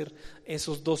iban a ser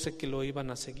esos 12 que lo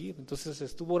iban a seguir. Entonces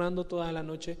estuvo orando toda la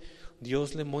noche.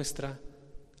 Dios le muestra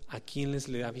a quienes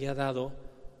le había dado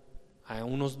a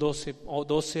unos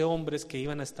 12 hombres que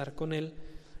iban a estar con Él.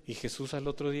 Y Jesús al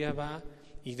otro día va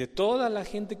y de toda la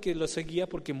gente que lo seguía,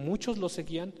 porque muchos lo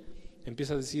seguían,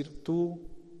 empieza a decir tú,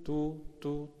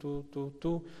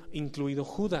 incluido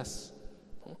Judas,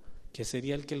 ¿no? que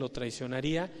sería el que lo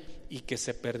traicionaría y que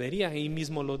se perdería. Ahí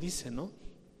mismo lo dice, ¿no?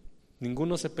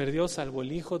 Ninguno se perdió salvo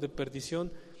el hijo de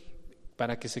perdición,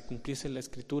 para que se cumpliese la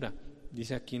escritura,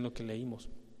 dice aquí en lo que leímos.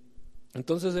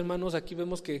 Entonces, hermanos, aquí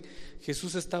vemos que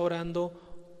Jesús está orando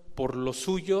por los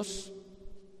suyos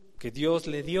que Dios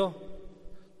le dio,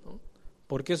 ¿no?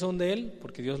 ¿Por qué son de Él?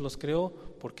 Porque Dios los creó,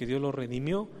 porque Dios los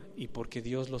redimió y porque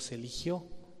Dios los eligió.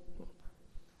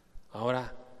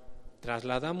 Ahora,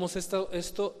 trasladamos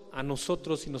esto a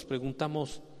nosotros y nos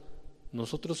preguntamos,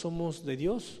 ¿nosotros somos de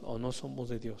Dios o no somos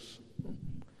de Dios?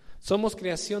 ¿Somos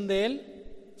creación de Él?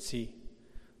 Sí.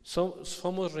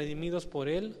 ¿Somos redimidos por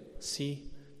Él?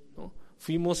 Sí, ¿no?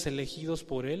 ¿Fuimos elegidos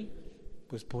por Él?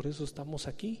 Pues por eso estamos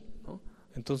aquí, ¿no?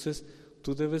 Entonces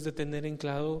tú debes de tener en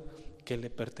claro que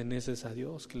le perteneces a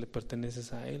Dios, que le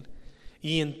perteneces a Él.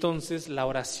 Y entonces la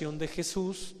oración de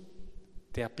Jesús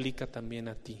te aplica también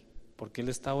a ti, porque Él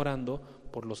está orando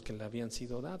por los que le habían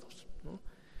sido dados, ¿no?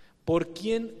 ¿Por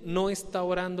quién no está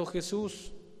orando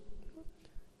Jesús?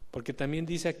 Porque también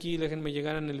dice aquí, déjenme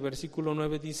llegar en el versículo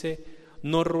 9, dice: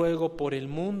 no ruego por el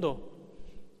mundo.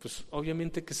 Pues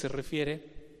obviamente que se refiere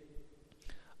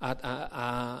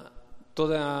a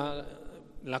toda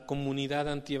la comunidad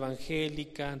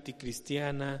antievangélica,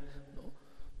 anticristiana, ¿no?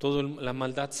 Toda la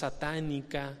maldad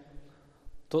satánica,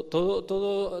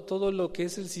 todo lo que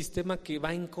es el sistema que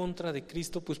va en contra de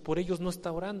Cristo, pues por ellos no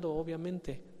está orando,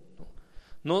 obviamente.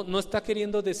 No está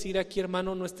queriendo decir aquí,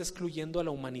 hermano, no está excluyendo a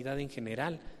la humanidad en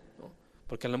general,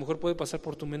 porque a lo mejor puede pasar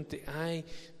por tu mente, ay,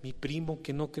 mi primo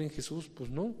que no cree en Jesús, pues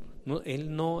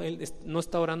él no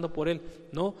está orando por él,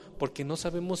 no, porque no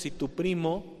sabemos si tu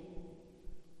primo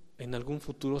en algún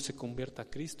futuro se convierta a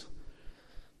Cristo.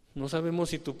 No sabemos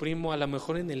si tu primo a lo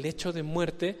mejor en el hecho de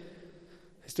muerte,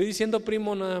 estoy diciendo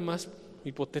primo nada más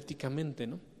hipotéticamente,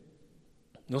 ¿no?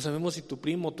 No sabemos si tu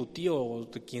primo, tu tío o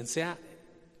quien sea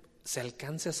se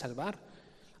alcance a salvar.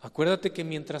 Acuérdate que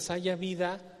mientras haya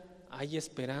vida, hay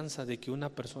esperanza de que una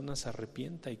persona se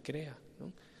arrepienta y crea,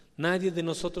 ¿no? Nadie de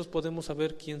nosotros podemos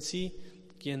saber quién sí,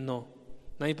 quién no.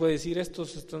 Nadie puede decir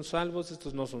estos están salvos,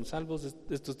 estos no son salvos,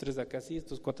 estos 3 de acá sí,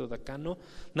 estos 4 de acá no.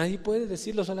 Nadie puede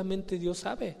decirlo, solamente Dios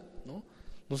sabe, ¿no?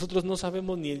 Nosotros no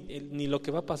sabemos ni lo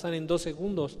que va a pasar en 2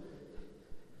 segundos,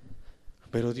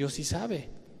 pero Dios sí sabe.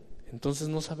 Entonces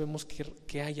no sabemos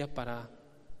qué haya para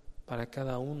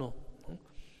cada uno.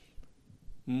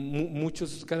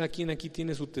 Muchos, cada quien aquí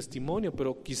tiene su testimonio,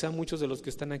 pero quizá muchos de los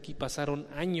que están aquí pasaron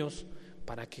años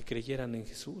para que creyeran en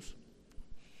Jesús.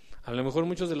 A lo mejor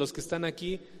muchos de los que están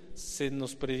aquí se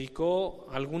nos predicó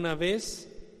alguna vez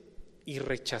y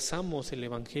rechazamos el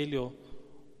evangelio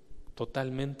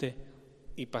totalmente,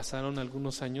 y pasaron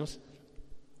algunos años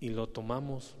y lo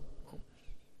tomamos, ¿no?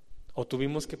 O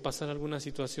tuvimos que pasar alguna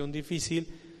situación difícil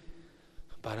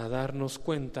para darnos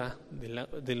cuenta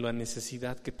de la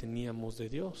necesidad que teníamos de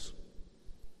Dios.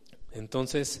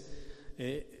 Entonces,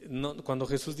 cuando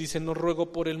Jesús dice no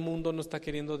ruego por el mundo, no está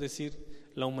queriendo decir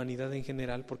la humanidad en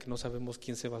general, porque no sabemos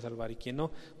quién se va a salvar y quién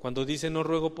no. Cuando dice no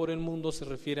ruego por el mundo, se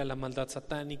refiere a la maldad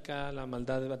satánica, a la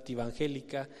maldad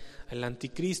antievangélica, al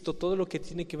anticristo, todo lo que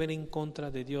tiene que ver en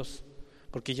contra de Dios,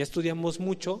 porque ya estudiamos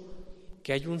mucho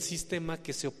que hay un sistema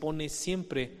que se opone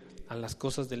siempre a las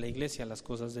cosas de la iglesia, a las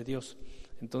cosas de Dios.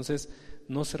 Entonces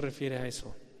no se refiere a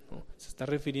eso, ¿no?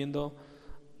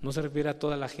 No se refiere a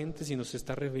toda la gente, sino se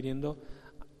está refiriendo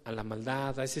a la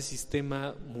maldad, a ese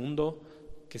sistema mundo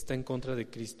que está en contra de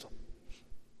Cristo.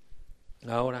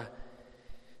 Ahora,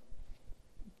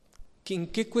 ¿en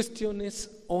qué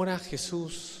cuestiones ora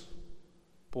Jesús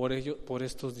por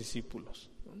estos discípulos?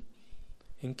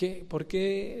 ¿Por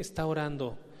qué está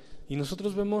orando? Y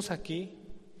nosotros vemos aquí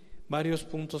varios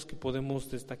puntos que podemos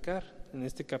destacar en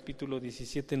este capítulo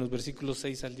 17, en los versículos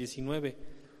 6 al 19.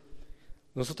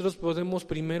 Nosotros podemos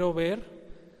primero ver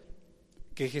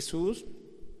que Jesús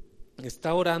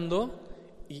está orando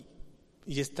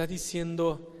y está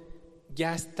diciendo,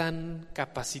 ya están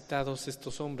capacitados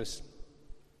estos hombres.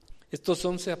 Estos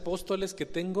 11 apóstoles que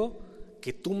tengo,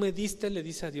 que tú me diste, le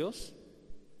dice a Dios,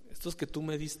 estos que tú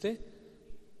me diste,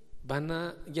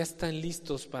 ya están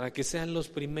listos para que sean los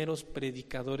primeros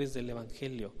predicadores del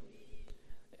evangelio.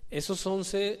 Esos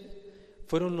 11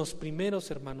 fueron los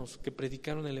primeros, hermanos, que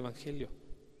predicaron el evangelio,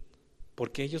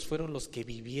 porque ellos fueron los que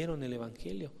vivieron el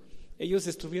evangelio. Ellos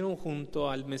estuvieron junto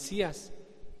al Mesías.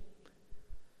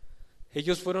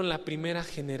 Ellos fueron la primera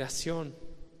generación.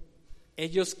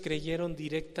 Ellos creyeron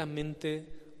directamente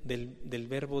del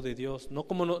verbo de Dios, no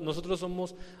como nosotros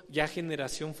somos ya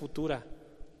generación futura,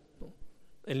 ¿no?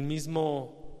 El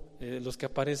mismo, los que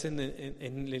aparecen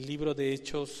en el libro de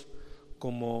Hechos,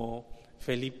 como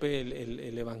Felipe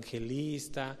el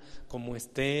evangelista, como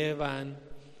Esteban,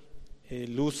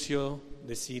 Lucio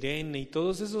de Cirene y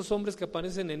todos esos hombres que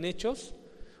aparecen en Hechos,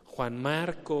 Juan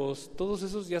Marcos, todos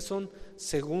esos ya son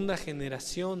segunda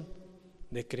generación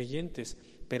de creyentes,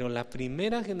 pero la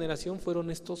primera generación fueron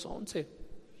estos 11.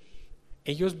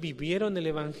 Ellos vivieron el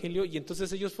Evangelio y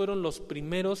entonces ellos fueron los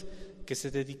primeros que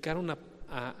se dedicaron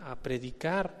a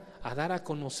predicar, a dar a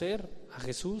conocer a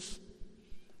Jesús.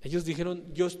 Ellos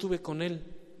dijeron, yo estuve con él,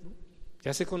 ¿no?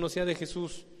 Ya se conocía de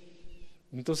Jesús.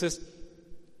 Entonces,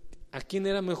 ¿a quién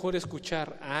era mejor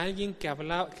escuchar? ¿A alguien que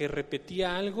hablaba, que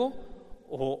repetía algo,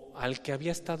 o al que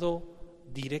había estado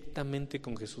directamente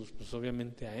con Jesús? Pues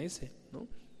obviamente a ese, ¿no?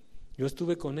 Yo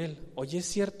estuve con él. Oye, ¿es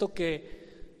cierto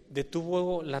que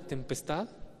detuvo la tempestad?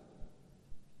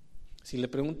 Si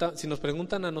nos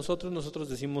preguntan a nosotros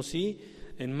decimos sí.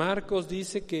 En Marcos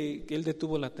dice que él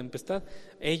detuvo la tempestad.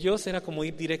 Ellos era como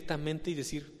ir directamente y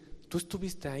decir, tú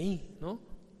estuviste ahí, ¿no?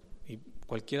 Y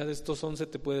cualquiera de estos 11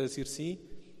 te puede decir sí.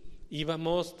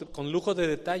 Íbamos con lujo de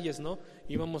detalles, ¿no?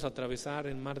 Íbamos a atravesar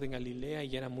el mar de Galilea y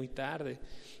ya era muy tarde.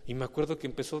 Y me acuerdo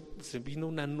que se vino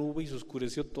una nube y se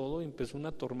oscureció todo, y empezó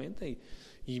una tormenta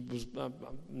y pues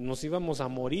nos íbamos a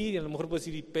morir. Y a lo mejor puede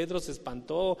decir, y Pedro se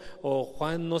espantó, o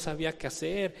Juan no sabía qué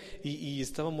hacer, y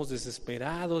estábamos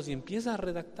desesperados, y empieza a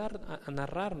redactar, a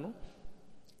narrar, ¿no?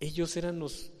 Ellos eran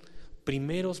los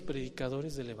primeros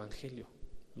predicadores del Evangelio,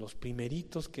 los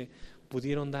primeritos que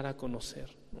pudieron dar a conocer,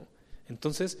 ¿no?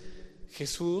 Entonces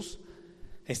Jesús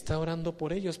está orando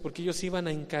por ellos, porque ellos iban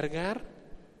a encargar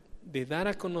de dar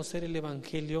a conocer el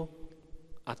Evangelio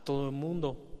a todo el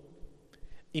mundo,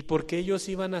 y porque ellos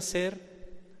iban a ser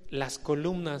las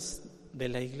columnas de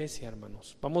la iglesia,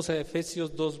 hermanos. Vamos a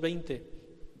Efesios 2:20.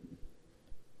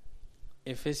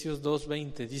 Efesios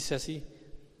 2:20 dice así: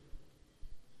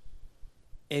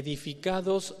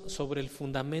 edificados sobre el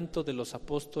fundamento de los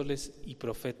apóstoles y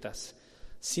profetas,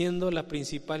 siendo la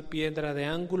principal piedra de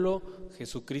ángulo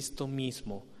Jesucristo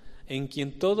mismo, en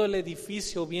quien todo el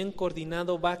edificio bien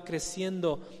coordinado va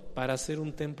creciendo para ser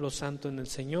un templo santo en el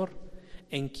Señor,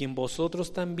 en quien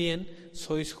vosotros también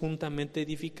sois juntamente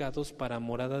edificados para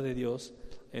morada de Dios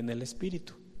en el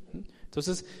Espíritu.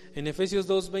 Entonces, en Efesios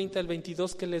 2:20 al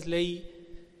 22 que les leí,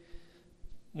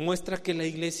 muestra que la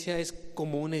iglesia es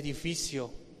como un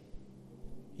edificio.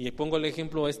 Y pongo el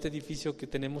ejemplo a este edificio que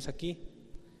tenemos aquí.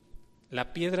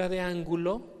 La piedra de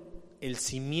ángulo, el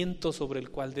cimiento sobre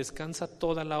el cual descansa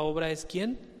toda la obra, ¿es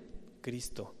quién?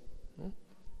 Cristo, ¿no?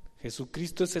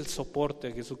 Jesucristo es el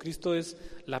soporte, Jesucristo es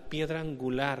la piedra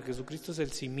angular, Jesucristo es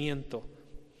el cimiento.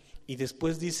 Y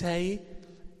después dice ahí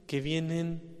que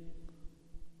vienen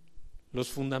los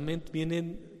fundamentos,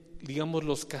 vienen, digamos,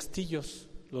 los castillos,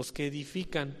 los que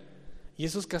edifican. Y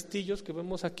esos castillos que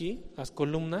vemos aquí, las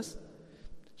columnas,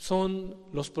 son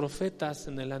los profetas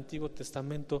en el Antiguo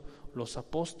Testamento, los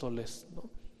apóstoles, ¿no?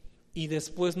 Y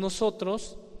después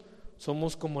nosotros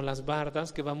somos como las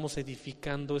bardas que vamos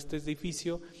edificando este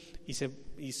edificio,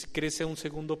 y crece un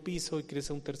segundo piso, y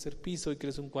crece un tercer piso, y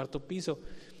crece un cuarto piso.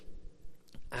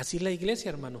 Así la iglesia,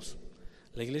 hermanos.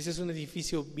 La iglesia es un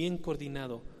edificio bien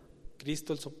coordinado.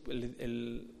 Cristo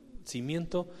el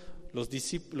cimiento,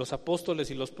 los apóstoles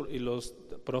y los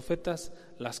profetas,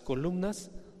 las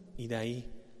columnas, y de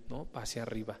ahí, ¿no?, hacia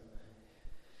arriba.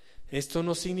 Esto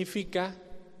no significa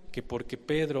que porque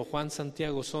Pedro, Juan,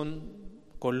 Santiago son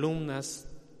columnas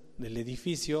del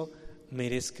edificio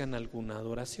merezcan alguna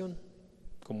adoración,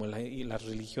 como las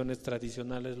religiones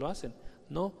tradicionales lo hacen.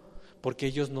 No, porque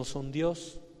ellos no son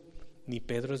Dios. Ni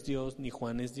Pedro es Dios, ni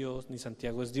Juan es Dios, ni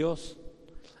Santiago es Dios.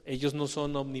 Ellos no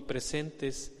son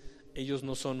omnipresentes, ellos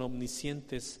no son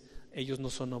omniscientes, ellos no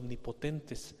son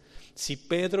omnipotentes. Si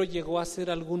Pedro llegó a hacer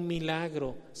algún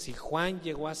milagro, si Juan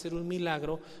llegó a hacer un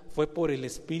milagro, fue por el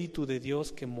Espíritu de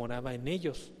Dios que moraba en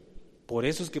ellos. Por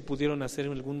eso es que pudieron hacer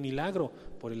algún milagro,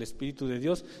 por el Espíritu de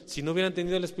Dios. Si no hubieran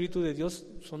tenido el Espíritu de Dios,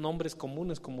 son hombres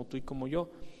comunes como tú y como yo.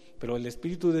 Pero el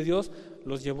Espíritu de Dios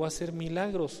los llevó a hacer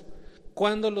milagros.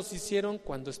 ¿Cuándo los hicieron?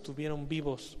 Cuando estuvieron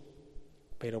vivos.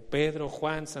 Pero Pedro,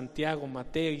 Juan, Santiago,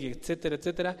 Mateo y etcétera,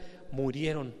 etcétera,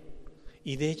 murieron.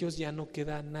 Y de ellos ya no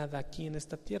queda nada aquí en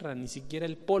esta tierra, ni siquiera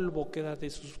el polvo queda de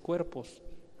sus cuerpos,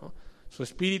 ¿no? Su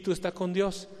espíritu está con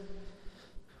Dios.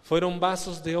 Fueron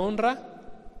vasos de honra,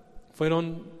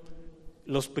 fueron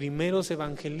los primeros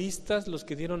evangelistas los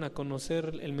que dieron a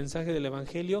conocer el mensaje del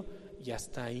evangelio, y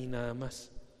hasta ahí nada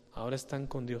más. Ahora están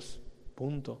con Dios,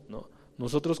 punto, ¿no?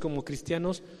 Nosotros como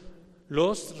cristianos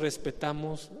los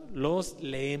respetamos, los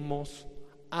leemos,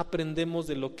 aprendemos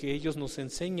de lo que ellos nos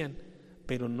enseñan,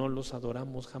 pero no los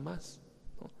adoramos jamás,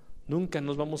 ¿no? Nunca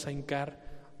nos vamos a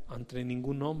hincar ante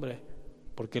ningún hombre,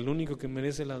 porque el único que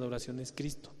merece la adoración es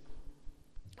Cristo,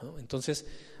 ¿no? Entonces,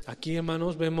 aquí,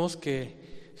 hermanos, vemos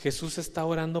que Jesús está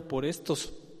orando por estas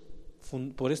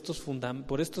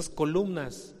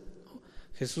columnas.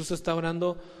 Jesús está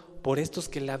orando por estos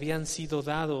que le habían sido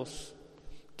dados,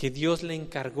 que Dios le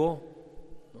encargó,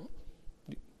 ¿no?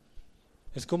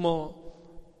 Es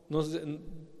como,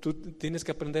 tú tienes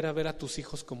que aprender a ver a tus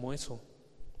hijos como eso,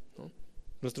 ¿no?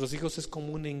 Nuestros hijos es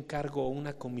como un encargo o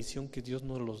una comisión que Dios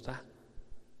nos los da.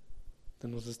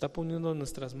 Nos está poniendo en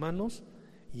nuestras manos,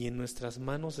 y en nuestras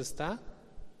manos está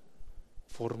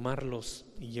formarlos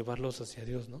y llevarlos hacia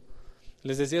Dios, ¿no?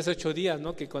 Les decía hace 8 días,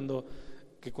 ¿no? Que cuando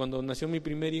nació mi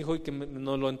primer hijo y que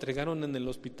nos lo entregaron en el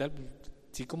hospital, pues,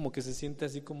 sí, como que se siente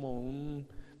así como un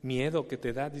miedo que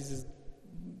te da. Dices,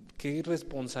 qué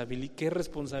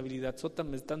responsabilidad sota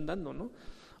me están dando, ¿no?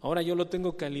 Ahora yo lo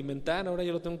tengo que alimentar, ahora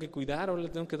yo lo tengo que cuidar, ahora le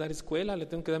tengo que dar escuela, le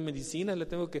tengo que dar medicina, le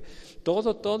tengo que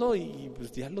todo, y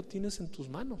pues ya lo tienes en tus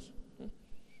manos, ¿no?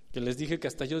 Que les dije que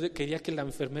hasta yo quería que la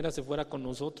enfermera se fuera con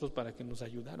nosotros para que nos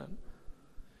ayudaran.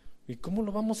 ¿Y cómo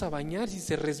lo vamos a bañar si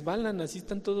se resbalan? Así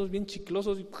están todos bien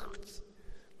chiclosos y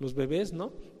los bebés,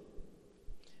 ¿no?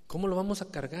 ¿Cómo lo vamos a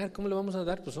cargar? ¿Cómo le vamos a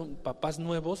dar? Pues son papás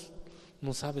nuevos,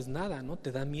 no sabes nada, ¿no?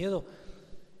 Te da miedo.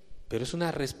 Pero es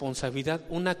una responsabilidad,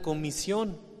 una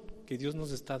comisión que Dios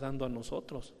nos está dando a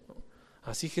nosotros, ¿no?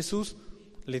 Así Jesús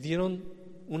le dieron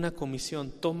una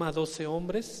comisión: toma 12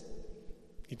 hombres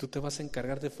y tú te vas a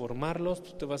encargar de formarlos,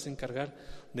 tú te vas a encargar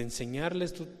de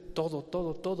enseñarles, todo,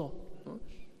 ¿no?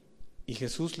 Y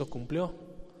Jesús lo cumplió.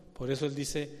 Por eso Él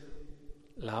dice,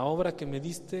 la obra que me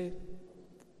diste,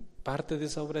 parte de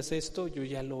esa obra es esto, yo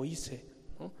ya lo hice,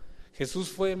 ¿no? Jesús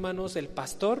fue, hermanos, el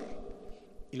pastor,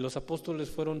 y los apóstoles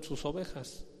fueron sus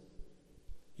ovejas,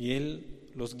 y Él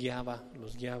los guiaba,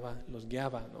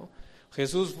 ¿no?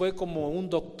 Jesús fue como un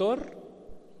doctor,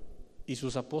 y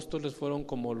sus apóstoles fueron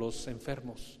como los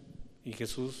enfermos, y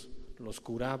Jesús los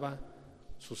curaba,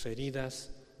 sus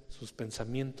heridas, sus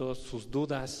pensamientos, sus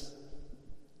dudas.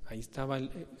 Ahí estaba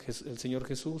el Señor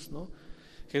Jesús, ¿no?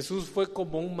 Jesús fue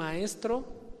como un maestro,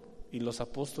 y los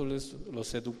apóstoles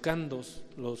los educandos,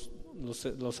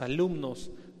 los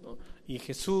alumnos, ¿no? Y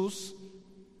Jesús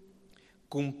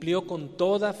cumplió con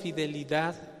toda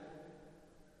fidelidad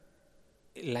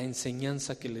la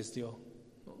enseñanza que les dio,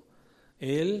 ¿no?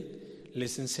 Él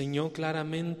les enseñó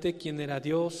claramente quién era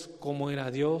Dios, cómo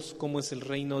es el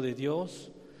reino de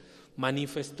Dios,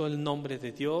 manifestó el nombre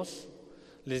de Dios,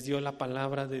 les dio la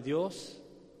palabra de Dios,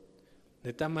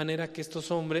 de tal manera que estos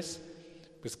hombres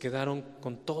pues quedaron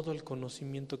con todo el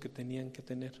conocimiento que tenían que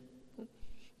tener, ¿no?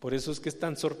 Por eso es que es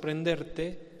tan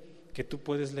sorprenderte que tú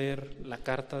puedes leer la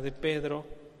carta de Pedro,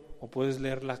 o puedes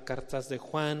leer las cartas de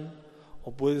Juan,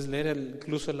 o puedes leer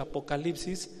incluso el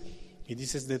Apocalipsis, y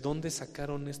dices, ¿de dónde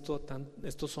sacaron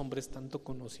estos hombres tanto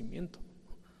conocimiento?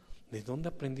 ¿De dónde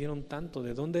aprendieron tanto?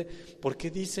 ¿Por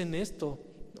qué dicen esto?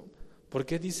 ¿Por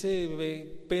qué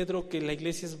dice Pedro que la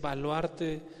iglesia es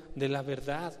baluarte de la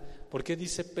verdad? ¿Por qué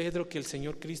dice Pedro que el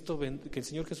Señor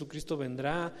Jesucristo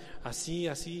vendrá así,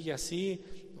 así y así,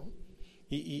 ¿no?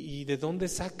 ¿Y de dónde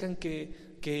sacan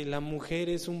que la mujer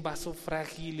es un vaso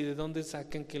frágil? ¿Y de dónde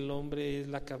sacan que el hombre es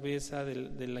la cabeza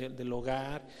del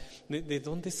hogar? ¿De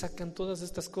dónde sacan todas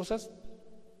estas cosas?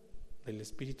 Del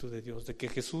Espíritu de Dios, de que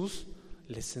Jesús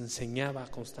les enseñaba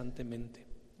constantemente,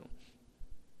 ¿no?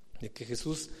 De que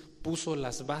Jesús puso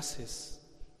las bases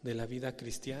de la vida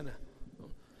cristiana, ¿no?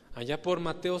 Allá por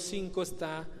Mateo 5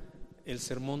 está el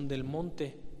Sermón del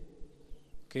Monte,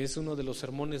 que es uno de los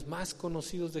sermones más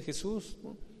conocidos de Jesús,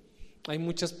 ¿no? Hay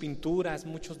muchas pinturas,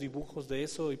 muchos dibujos de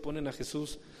eso, y ponen a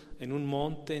Jesús en un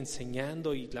monte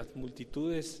enseñando, y las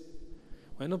multitudes.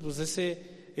 Bueno, pues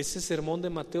ese sermón de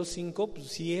Mateo 5, pues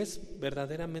sí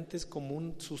verdaderamente es como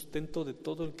un sustento de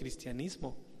todo el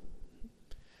cristianismo.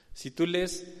 Si tú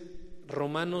lees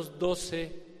Romanos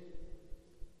 12,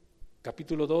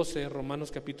 capítulo 12,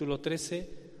 Romanos capítulo 13,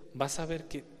 vas a ver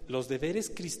que los deberes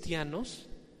cristianos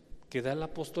que da el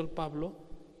apóstol Pablo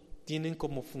tienen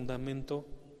como fundamento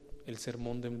el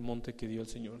sermón del monte que dio el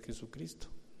Señor Jesucristo,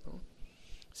 ¿no?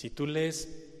 Si tú lees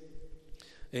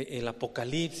el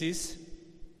Apocalipsis,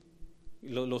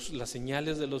 las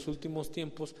señales de los últimos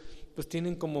tiempos, pues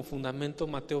tienen como fundamento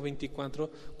Mateo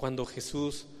 24, cuando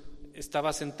Jesús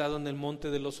estaba sentado en el monte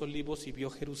de los olivos y vio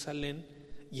Jerusalén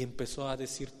y empezó a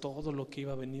decir todo lo que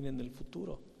iba a venir en el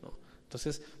futuro, ¿no?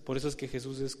 Entonces, por eso es que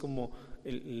Jesús es como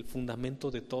el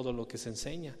fundamento de todo lo que se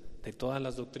enseña, de todas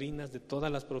las doctrinas, de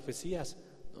todas las profecías,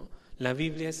 ¿no? La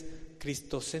Biblia es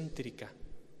cristocéntrica.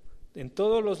 En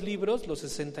todos los libros, los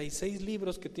 66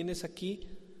 libros que tienes aquí,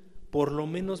 por lo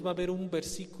menos va a haber un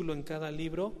versículo en cada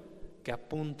libro que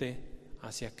apunte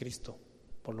hacia Cristo,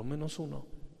 por lo menos uno,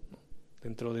 ¿no?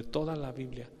 Dentro de toda la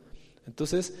Biblia.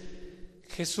 Entonces,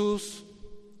 Jesús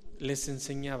les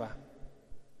enseñaba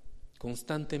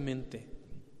constantemente,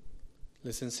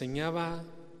 les enseñaba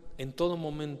en todo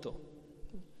momento,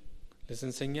 les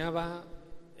enseñaba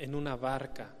en una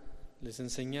barca, les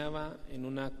enseñaba en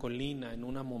una colina, en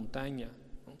una montaña,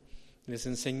 ¿no? Les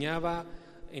enseñaba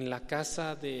en la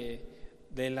casa de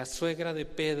la suegra de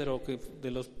Pedro, que de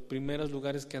los primeros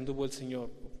lugares que anduvo el Señor,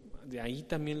 de ahí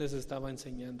también les estaba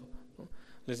enseñando, ¿no?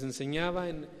 Les enseñaba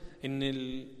en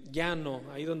el llano,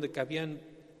 ahí donde cabían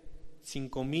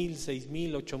 5,000,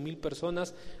 6,000, 8,000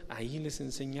 personas, ahí les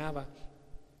enseñaba.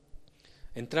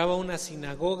 Entraba a una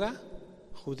sinagoga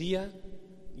judía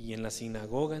y en la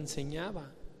sinagoga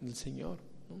enseñaba el Señor,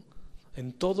 ¿no?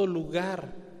 En todo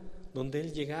lugar donde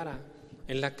Él llegara,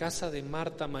 en la casa de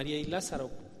Marta, María y Lázaro.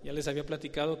 Ya les había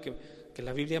platicado que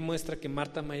la Biblia muestra que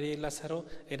Marta, María y Lázaro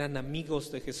eran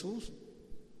amigos de Jesús,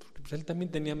 porque pues Él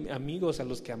también tenía amigos a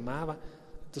los que amaba.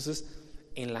 Entonces,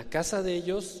 en la casa de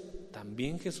ellos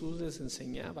también Jesús les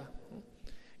enseñaba, ¿no?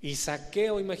 Y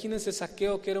Zaqueo, imagínense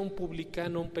Zaqueo, que era un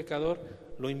publicano, un pecador,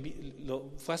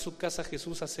 fue a su casa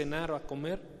Jesús a cenar o a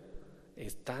comer.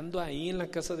 Estando ahí en la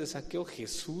casa de Zaqueo,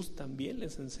 Jesús también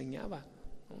les enseñaba,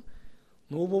 ¿no?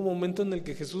 No hubo momento en el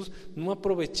que Jesús no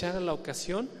aprovechara la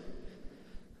ocasión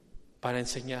para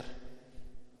enseñar.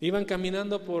 Iban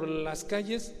caminando por las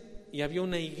calles y había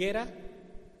una higuera,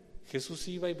 Jesús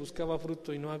iba y buscaba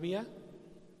fruto y no había.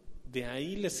 De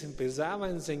ahí les empezaba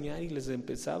a enseñar y les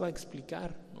empezaba a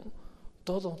explicar, ¿no?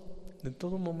 Todo, en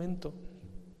todo momento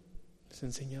les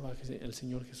enseñaba el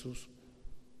Señor Jesús.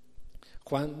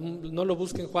 Juan, no lo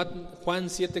busquen, Juan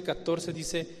 7:14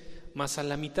 dice: mas a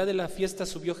la mitad de la fiesta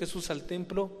subió Jesús al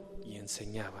templo y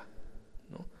enseñaba,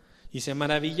 ¿no? Y se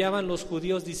maravillaban los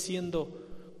judíos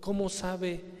diciendo: ¿cómo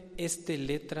sabe este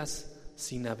letras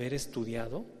sin haber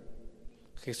estudiado?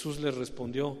 Jesús les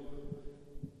respondió: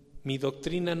 mi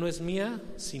doctrina no es mía,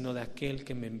 sino de aquel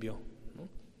que me envió,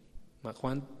 ¿no?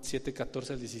 Juan 7:14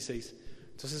 al 16.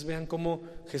 Entonces vean cómo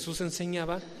Jesús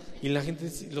enseñaba y la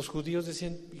gente, los judíos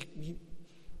decían: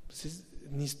 pues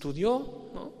ni estudió,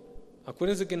 ¿no?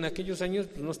 Acuérdense que en aquellos años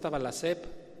pues no estaba la SEP,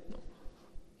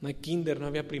 no hay kinder, no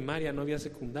había primaria, no había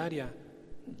secundaria.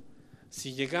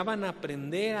 Si llegaban a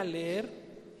aprender a leer,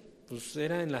 pues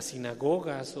era en las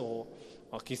sinagogas o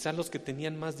quizás los que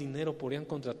tenían más dinero podían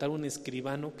contratar un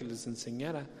escribano que les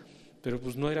enseñara, pero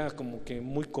pues no era como que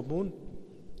muy común.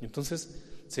 Entonces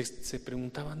se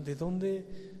preguntaban: ¿de dónde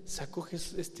sacó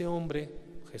este hombre?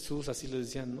 Jesús, así le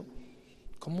decían, ¿no?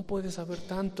 ¿Cómo puede saber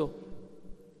tanto?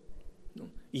 ¿No?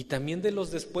 Y también de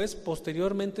los después,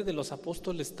 posteriormente de los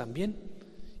apóstoles también.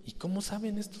 ¿Y cómo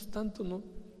saben estos tanto? ¿No?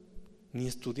 Ni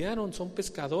estudiaron, son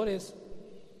pescadores.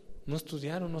 No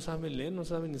estudiaron, no saben leer, no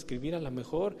saben escribir a lo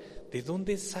mejor. ¿De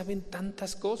dónde saben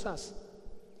tantas cosas?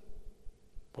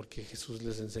 Porque Jesús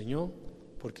les enseñó,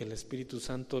 porque el Espíritu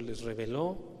Santo les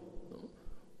reveló, ¿no?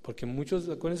 Porque muchos,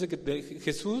 acuérdense que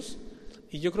Jesús,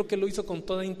 y yo creo que lo hizo con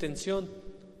toda intención,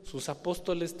 sus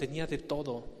apóstoles tenía de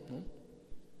todo, ¿no?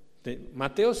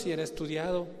 Mateo sí era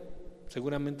estudiado,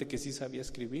 seguramente que sí sabía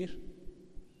escribir,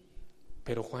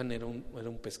 pero Juan era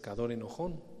un pescador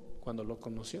enojón cuando lo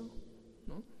conoció,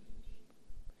 ¿no?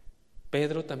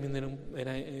 Pedro también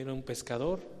era un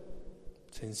pescador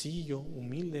sencillo,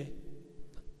 humilde,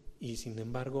 y sin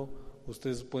embargo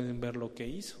ustedes pueden ver lo que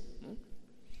hizo, ¿no?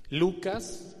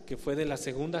 Lucas, que fue de la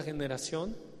segunda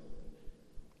generación,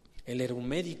 él era un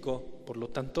médico, por lo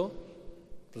tanto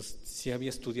pues sí había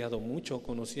estudiado mucho,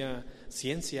 conocía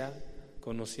ciencia,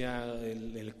 conocía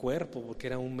el cuerpo, porque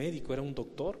era un médico, era un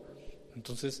doctor.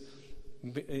 Entonces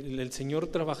el Señor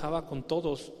trabajaba con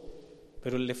todos,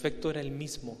 pero el efecto era el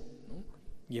mismo, ¿no?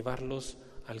 Llevarlos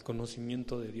al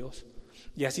conocimiento de Dios.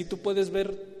 Y así tú puedes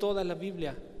ver toda la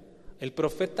Biblia. El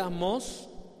profeta Amós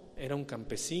era un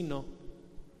campesino,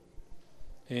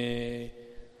 el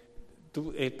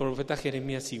profeta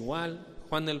Jeremías igual,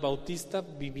 Juan el Bautista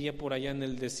vivía por allá en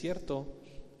el desierto,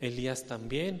 Elías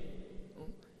también, ¿no?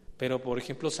 Pero por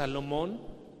ejemplo Salomón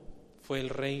fue el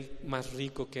rey más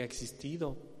rico que ha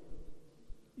existido.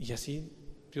 Y así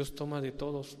Dios toma de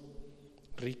todos: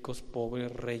 ricos,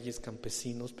 pobres, reyes,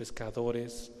 campesinos,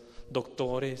 pescadores,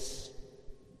 doctores.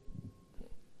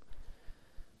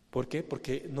 ¿Por qué?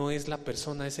 Porque no es la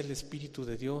persona, es el Espíritu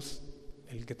de Dios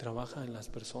el que trabaja en las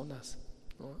personas,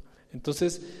 ¿no?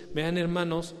 Entonces, vean,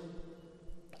 hermanos,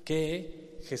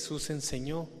 que Jesús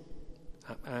enseñó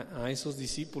a esos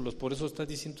discípulos. Por eso está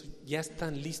diciendo: ya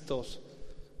están listos.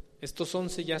 Estos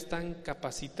 11 ya están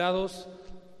capacitados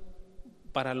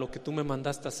para lo que tú me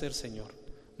mandaste a hacer, Señor.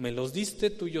 Me los diste,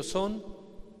 tuyos son,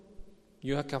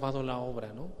 yo he acabado la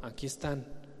obra, ¿no? Aquí están.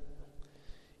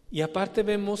 Y aparte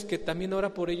vemos que también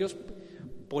ora por ellos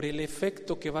por el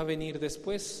efecto que va a venir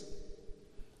después.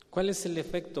 ¿Cuál es el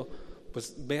efecto?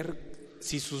 Pues ver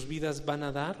si sus vidas van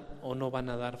a dar o no van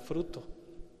a dar fruto.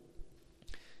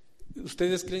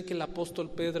 ¿Ustedes creen que el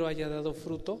apóstol Pedro haya dado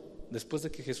fruto después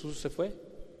de que Jesús se fue?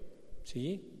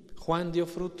 Sí. Juan dio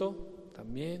fruto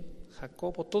también,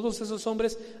 Jacobo, todos esos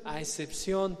hombres, a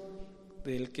excepción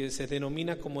del que se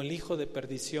denomina como el hijo de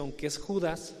perdición, que es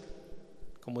Judas,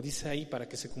 como dice ahí para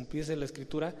que se cumpliese la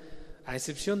escritura, a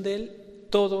excepción de él,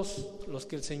 todos los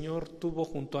que el Señor tuvo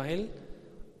junto a él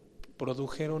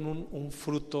produjeron un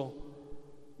fruto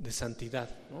de santidad,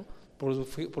 ¿no?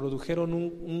 Produjeron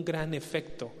un gran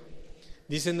efecto.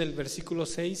 Dice en el versículo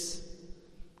 6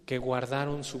 que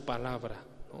guardaron su palabra,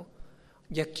 ¿no?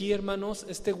 Y aquí, hermanos,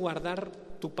 guardar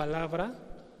tu palabra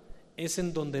es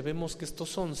en donde vemos que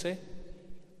estos 11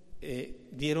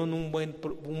 dieron un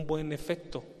buen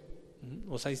efecto,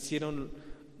 o sea, hicieron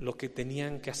lo que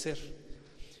tenían que hacer.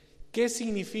 ¿Qué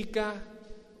significa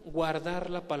guardar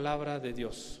la palabra de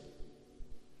Dios?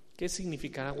 ¿Qué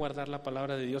significará guardar la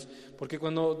palabra de Dios? Porque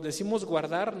cuando decimos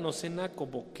guardar nos suena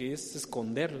como que es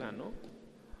esconderla, ¿no?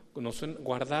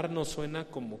 Guardar nos suena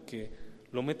como que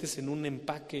lo metes en un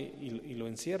empaque y lo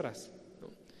encierras, ¿no?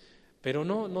 Pero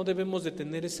no debemos de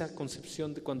tener esa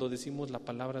concepción de cuando decimos la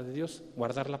palabra de Dios,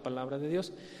 guardar la palabra de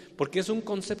Dios, porque es un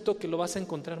concepto que lo vas a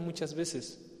encontrar muchas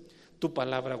veces. Tu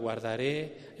palabra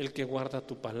guardaré, el que guarda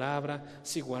tu palabra,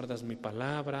 si guardas mi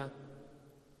palabra.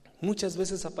 Muchas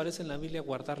veces aparece en la Biblia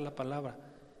guardar la palabra.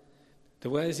 Te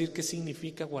voy a decir qué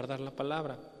significa guardar la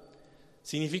palabra.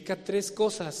 Significa 3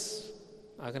 cosas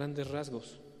a grandes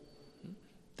rasgos.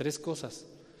 3 cosas.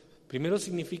 Primero,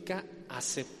 significa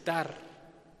aceptar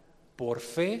por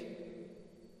fe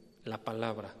la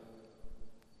palabra.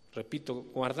 Repito,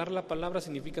 guardar la palabra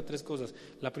significa 3 cosas.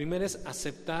 La primera es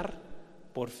aceptar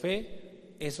por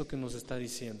fe eso que nos está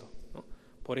diciendo, ¿no?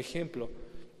 Por ejemplo,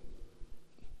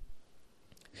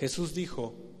 Jesús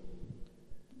dijo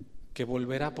que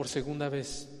volverá por segunda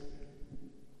vez.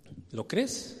 ¿Lo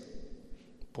crees?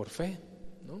 Por fe,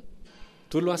 ¿no?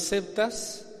 Tú lo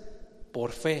aceptas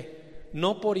por fe,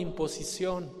 no por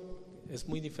imposición. Es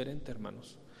muy diferente,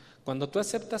 hermanos. Cuando tú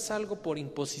aceptas algo por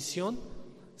imposición,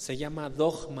 se llama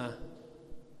dogma.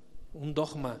 Un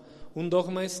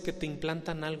dogma es que te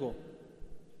implantan algo.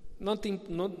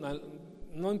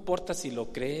 No importa si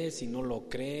lo crees, si no lo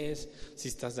crees, si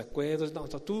estás de acuerdo. No,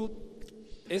 tú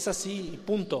es así y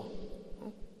punto,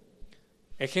 ¿no?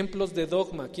 Ejemplos de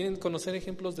dogma. ¿Quieren conocer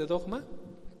ejemplos de dogma?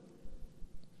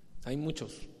 Hay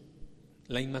muchos.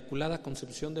 La Inmaculada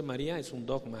Concepción de María es un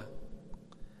dogma.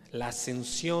 La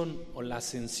ascensión o la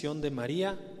ascensión de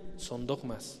María son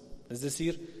dogmas. Es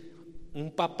decir,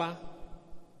 un papa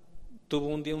tuvo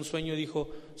un día un sueño y dijo: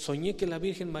 soñé que la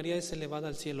Virgen María es elevada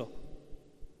al cielo.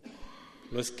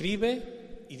 Lo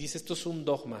escribe y dice: esto es un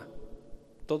dogma.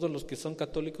 Todos los que son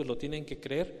católicos lo tienen que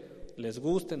creer, les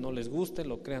guste, no les guste,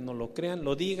 lo crean, no lo crean,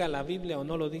 lo diga la Biblia o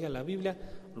no lo diga la Biblia,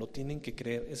 lo tienen que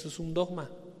creer. Eso es un dogma,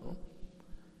 ¿no?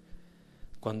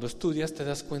 Cuando estudias te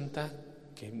das cuenta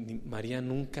que María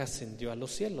nunca ascendió a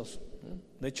los cielos, ¿no?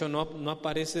 De hecho, no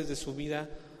aparece de su vida.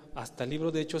 Hasta el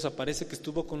libro de Hechos aparece que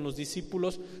estuvo con los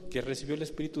discípulos, que recibió el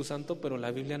Espíritu Santo, pero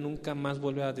la Biblia nunca más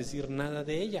vuelve a decir nada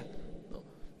de ella, ¿no?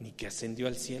 Ni que ascendió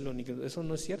al cielo, eso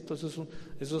no es cierto, eso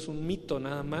es un mito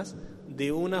nada más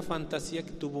de una fantasía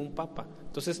que tuvo un papa.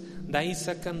 Entonces, de ahí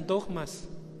sacan dogmas,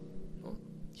 ¿no?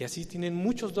 Y así tienen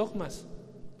muchos dogmas.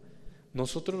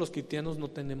 Nosotros los cristianos no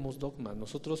tenemos dogmas.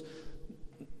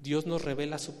 Dios nos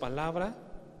revela su palabra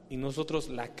y nosotros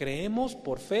la creemos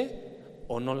por fe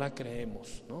o no la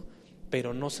creemos, ¿no?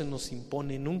 Pero no se nos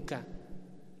impone nunca.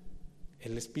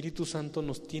 El Espíritu Santo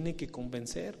nos tiene que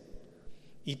convencer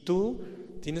y tú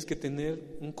tienes que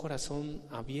tener un corazón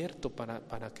abierto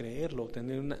para creerlo,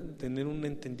 tener un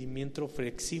entendimiento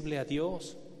flexible a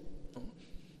Dios, ¿no?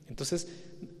 Entonces,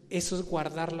 eso es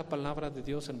guardar la palabra de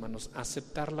Dios, hermanos,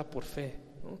 aceptarla por fe,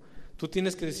 ¿no? Tú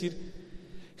tienes que decir: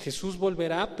 Jesús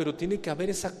volverá, pero tiene que haber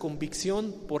esa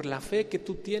convicción por la fe que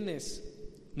tú tienes.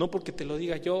 No porque te lo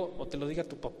diga yo o te lo diga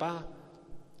tu papá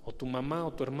o tu mamá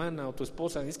o tu hermana o tu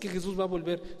esposa. Es que Jesús va a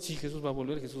volver. Sí, Jesús va a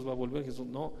volver, Jesús va a volver, Jesús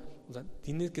no. O sea,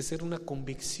 tiene que ser una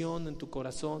convicción en tu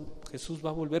corazón. Jesús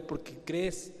va a volver porque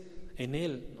crees en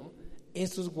Él, ¿no?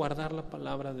 Eso es guardar la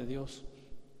palabra de Dios.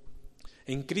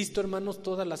 En Cristo, hermanos,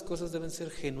 todas las cosas deben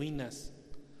ser genuinas.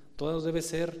 Todo debe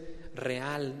ser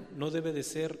real. No debe de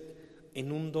ser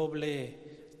en un doble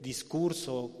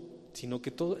discurso, sino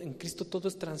que en Cristo todo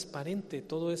es transparente,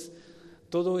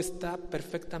 todo está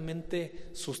perfectamente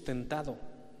sustentado,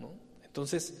 ¿no?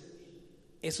 Entonces,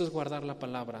 eso es guardar la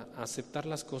palabra, aceptar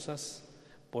las cosas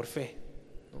por fe,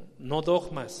 ¿no? No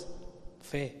dogmas,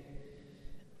 fe.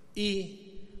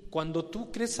 Y cuando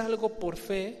tú crees algo por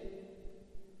fe,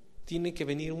 tiene que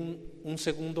venir un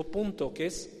segundo punto, que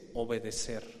es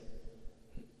obedecer.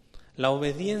 La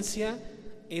obediencia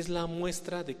es la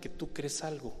muestra de que tú crees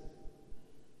algo.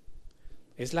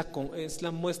 Es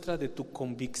la muestra de tu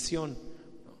convicción.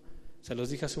 Se los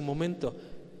dije hace un momento.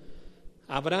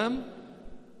 Abraham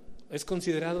es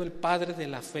considerado el padre de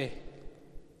la fe,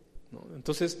 ¿no?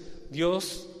 Entonces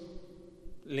Dios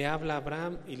le habla a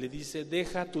Abraham y le dice: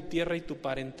 deja tu tierra y tu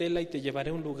parentela y te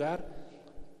llevaré a un lugar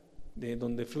de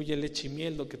donde fluye leche y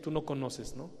miel, lo que tú no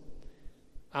conoces, ¿no?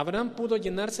 Abraham pudo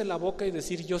llenarse la boca y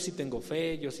decir: yo sí tengo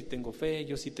fe, yo sí tengo fe,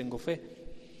 yo sí tengo fe.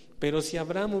 Pero si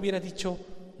Abraham hubiera dicho: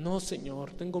 no,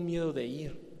 Señor, tengo miedo de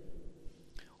ir,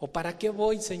 o ¿para qué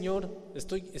voy, Señor?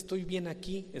 Estoy bien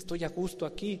aquí, estoy a gusto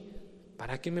aquí,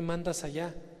 ¿para qué me mandas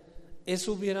allá?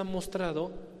 Eso hubiera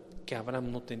mostrado que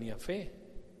Abraham no tenía fe,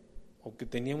 o que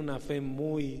tenía una fe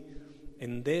muy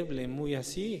endeble, muy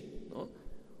así, ¿no?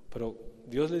 Pero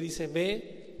Dios le dice: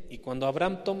 ve, y cuando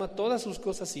Abraham toma todas sus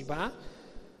cosas y va,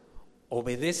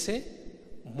 obedece,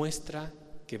 muestra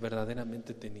que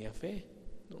verdaderamente tenía fe,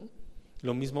 ¿no?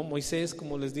 Lo mismo Moisés,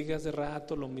 como les dije hace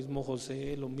rato, lo mismo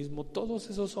José, lo mismo todos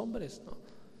esos hombres, ¿no?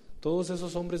 Todos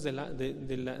esos hombres de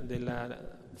la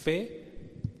fe.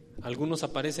 Algunos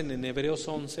aparecen en Hebreos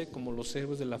 11 como los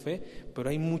héroes de la fe,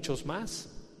 pero hay muchos más,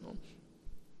 ¿no?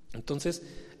 Entonces,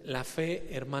 la fe,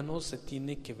 hermanos, se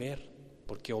tiene que ver,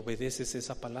 porque obedeces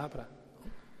esa palabra,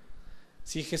 ¿no?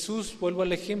 Si Jesús, vuelvo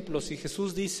al ejemplo, si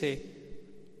Jesús dice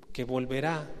que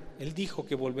volverá, Él dijo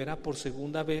que volverá por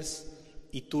segunda vez,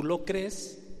 y tú lo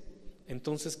crees,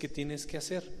 entonces ¿qué tienes que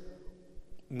hacer?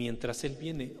 Mientras Él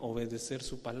viene, obedecer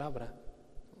su palabra.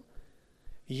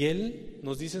 Y Él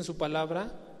nos dice en su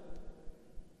palabra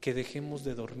que dejemos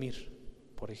de dormir,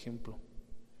 por ejemplo.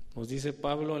 Nos dice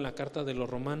Pablo en la carta de los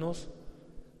Romanos: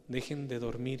 dejen de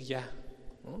dormir ya,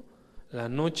 ¿no? La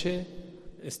noche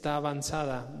está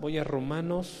avanzada. Voy a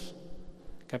Romanos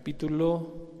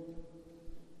capítulo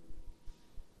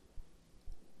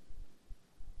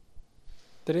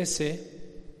 13,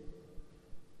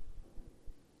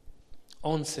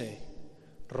 11.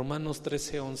 Romanos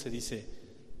 13, 11 dice: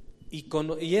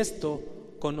 y esto,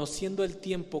 conociendo el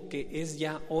tiempo, que es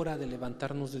ya hora de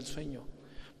levantarnos del sueño,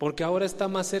 porque ahora está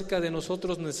más cerca de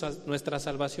nosotros nuestra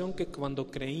salvación que cuando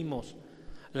creímos.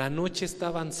 La noche está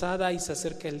avanzada y se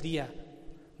acerca el día.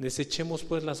 Desechemos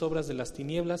pues las obras de las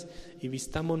tinieblas y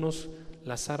vistámonos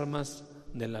las armas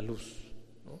de la luz,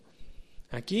 ¿no?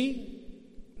 Aquí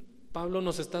Pablo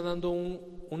nos está dando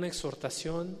una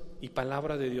exhortación y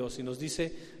palabra de Dios, y nos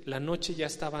dice: la noche ya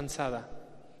está avanzada.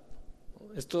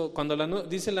 Esto, cuando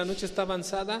dice la noche está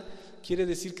avanzada, quiere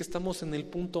decir que estamos en el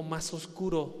punto más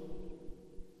oscuro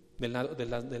de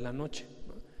la noche.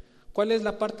 ¿Cuál es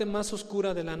la parte más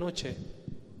oscura de la noche?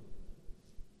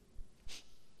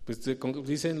 Pues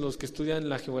dicen los que estudian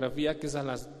la geografía que es a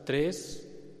las 3,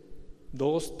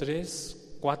 2, 3,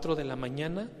 4 de la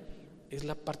mañana, es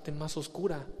la parte más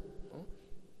oscura, ¿no?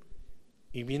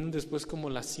 Y vienen después como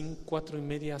las 5, 4 y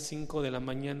media, 5 de la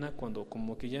mañana, cuando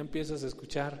como que ya empiezas a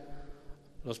escuchar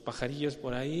los pajarillos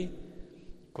por ahí,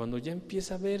 cuando ya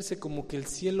empieza a verse como que el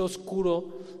cielo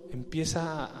oscuro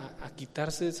empieza a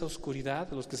quitarse esa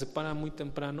oscuridad. Los que se paran muy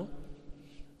temprano,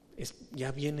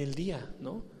 ya viene el día,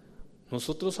 ¿no?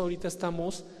 Nosotros ahorita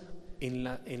estamos en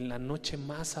la noche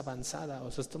más avanzada,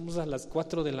 o sea, estamos a las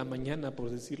 4 de la mañana, por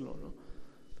decirlo, ¿no?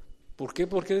 ¿Por qué?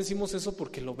 ¿Por qué decimos eso?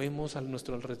 Porque lo vemos a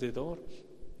nuestro alrededor,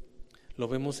 lo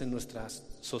vemos en nuestra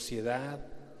sociedad,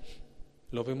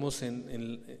 lo vemos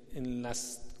en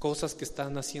las cosas que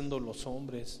están haciendo los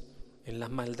hombres, en la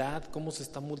maldad, cómo se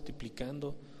está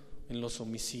multiplicando, en los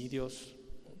homicidios.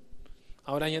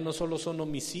 Ahora ya no solo son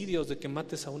homicidios de que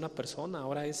mates a una persona,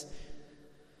 ahora es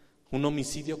un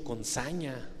homicidio con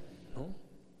saña, ¿no?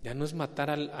 Ya no es matar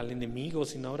al enemigo,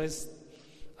 sino ahora es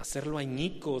hacerlo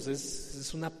añicos,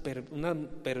 es una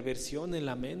perversión en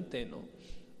la mente, ¿no?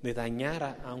 De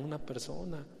dañar a una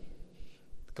persona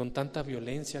con tanta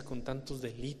violencia, con tantos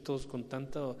delitos, con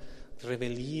tanta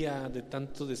rebeldía, de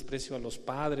tanto desprecio a los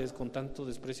padres, con tanto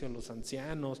desprecio a los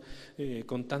ancianos,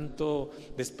 con tanto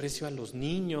desprecio a los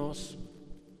niños.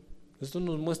 Esto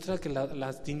nos muestra que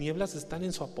las tinieblas están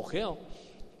en su apogeo.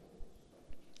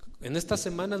 En estas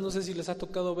semanas, no sé si les ha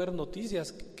tocado ver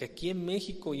noticias, que aquí en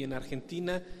México y en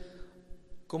Argentina,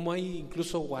 como hay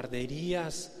incluso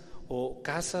guarderías o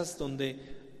casas donde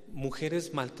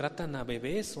mujeres maltratan a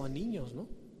bebés o a niños, ¿no?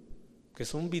 Que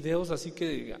son videos así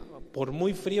que, por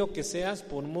muy frío que seas,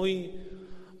 por muy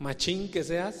machín que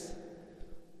seas,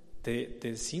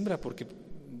 te simbra, porque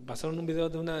pasaron un video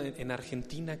en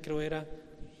Argentina, creo era,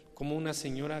 como una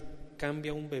señora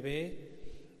cambia un bebé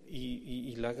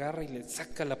y la agarra y le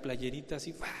saca la playerita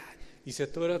así, y se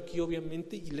atora aquí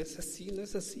obviamente y le hace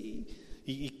así,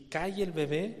 y cae el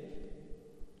bebé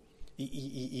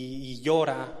y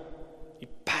llora, y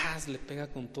 ¡paz! Le pega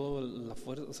con toda la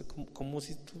fuerza, o sea, como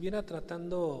si estuviera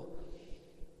tratando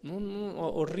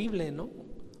horrible, ¿no?,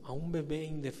 a un bebé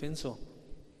indefenso.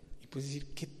 Y puedes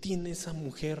decir, ¿qué tiene esa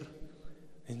mujer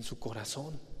en su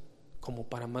corazón como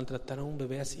para maltratar a un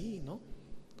bebé así, ¿no?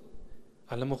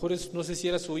 A lo mejor no sé si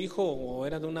era su hijo o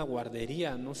era de una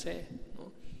guardería, no sé,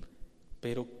 ¿no?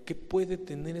 Pero ¿qué puede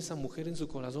tener esa mujer en su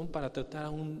corazón para tratar a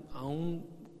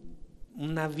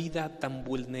una vida tan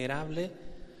vulnerable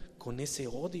con ese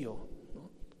odio, ¿no?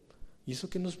 ¿Y eso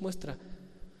qué nos muestra?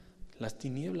 Las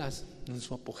tinieblas en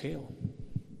su apogeo,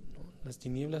 ¿no? Las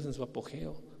tinieblas en su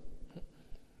apogeo, ¿no?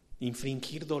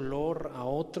 Infringir dolor a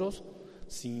otros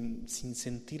sin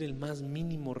sentir el más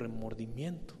mínimo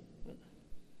remordimiento,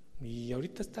 ¿no? Y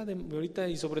ahorita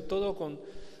y sobre todo con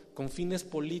fines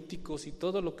políticos y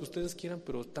todo lo que ustedes quieran,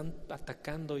 pero están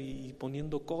atacando y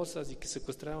poniendo cosas, y que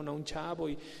secuestraron a un chavo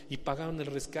y pagaron el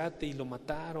rescate y lo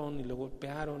mataron y lo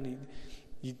golpearon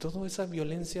y toda esa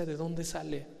violencia, ¿de dónde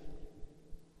sale?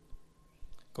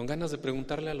 Con ganas de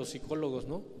preguntarle a los psicólogos,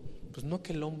 ¿no? Pues no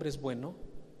que el hombre es bueno,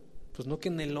 pues no que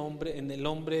en el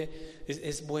hombre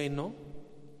es bueno.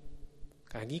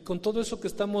 Aquí con todo eso que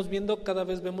estamos viendo, cada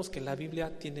vez vemos que la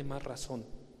Biblia tiene más razón.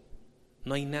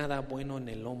 No hay nada bueno en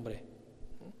el hombre,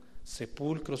 ¿no?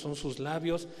 Sepulcros son sus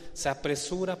labios, se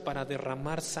apresura para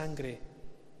derramar sangre,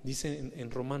 dice en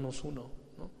Romanos 1,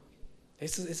 ¿no?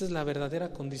 Esa es la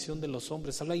verdadera condición de los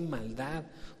hombres. Solo hay maldad,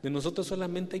 de nosotros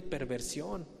solamente hay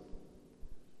perversión.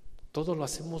 Todo lo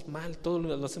hacemos mal, todo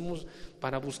lo hacemos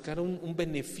para buscar un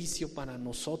beneficio para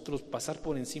nosotros, pasar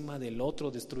por encima del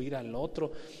otro, destruir al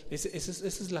otro. Esa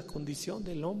es la condición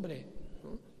del hombre,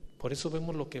 ¿no? Por eso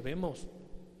vemos lo que vemos.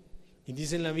 Y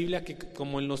dice en la Biblia que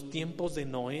como en los tiempos de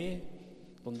Noé,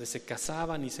 donde se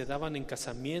casaban y se daban en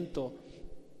casamiento,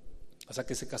 o sea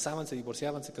que se casaban, se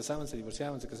divorciaban, se casaban, se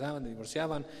divorciaban, se casaban, se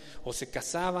divorciaban, o se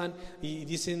casaban y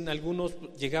dicen algunos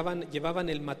llevaban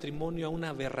el matrimonio a una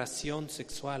aberración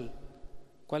sexual.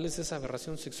 ¿Cuál es esa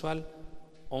aberración sexual?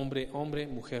 Hombre, hombre,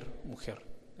 mujer, mujer.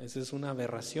 Esa es una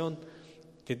aberración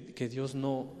que Dios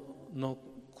no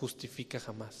justifica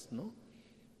jamás, ¿no?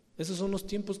 Esos son los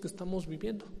tiempos que estamos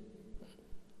viviendo.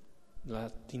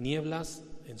 Las tinieblas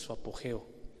en su apogeo.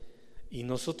 Y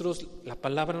nosotros, la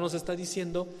palabra nos está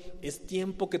diciendo, es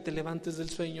tiempo que te levantes del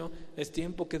sueño, es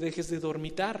tiempo que dejes de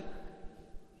dormitar.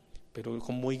 Pero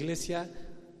como iglesia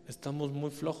estamos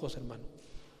muy flojos, hermano.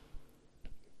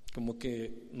 Como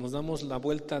que nos damos la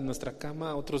vuelta a nuestra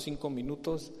cama otros 5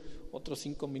 minutos, otros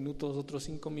 5 minutos, otros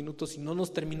 5 minutos y no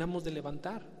nos terminamos de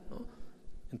levantar, ¿no?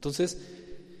 Entonces,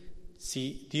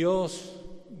 si Dios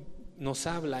nos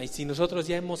habla y si nosotros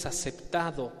ya hemos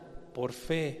aceptado por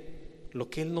fe lo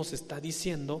que Él nos está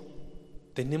diciendo,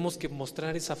 tenemos que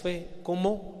mostrar esa fe.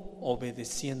 ¿Cómo?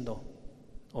 Obedeciendo.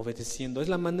 Es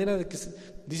la manera de que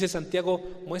dice Santiago,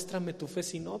 muéstrame tu fe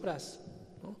sin obras,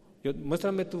 ¿no?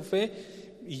 Muéstrame tu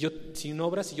fe y yo sin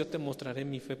obras, y yo te mostraré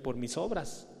mi fe por mis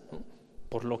obras, ¿no?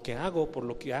 Por lo que hago, por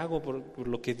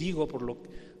lo que digo, ¿no?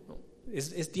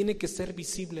 Tiene que ser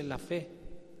visible la fe.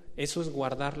 Eso es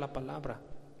guardar la palabra.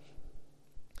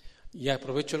 Y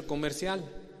aprovecho el comercial.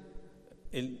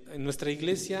 En nuestra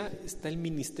iglesia está el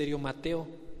Ministerio Mateo.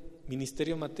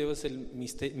 Ministerio Mateo es el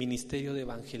ministerio de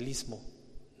evangelismo.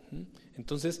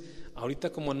 Entonces,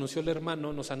 ahorita como anunció el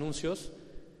hermano en los anuncios,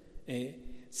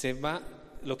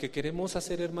 lo que queremos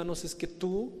hacer, hermanos, es que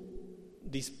tú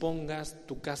dispongas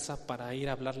tu casa para ir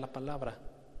a hablar la palabra.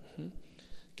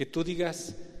 Que tú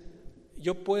digas,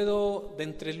 yo puedo de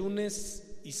entre lunes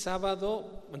y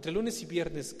sábado, entre lunes y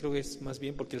viernes creo que es más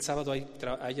bien, porque el sábado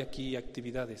hay aquí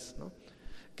actividades, ¿no?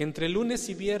 Que entre lunes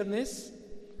y viernes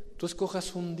tú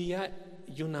escojas un día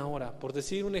y una hora. Por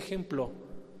decir un ejemplo,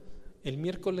 el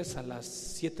miércoles a las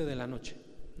 7 de la noche,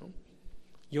 ¿no?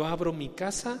 Yo abro mi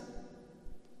casa,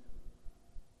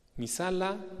 mi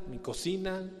sala, mi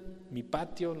cocina, mi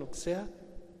patio, lo que sea,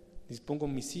 dispongo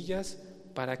mis sillas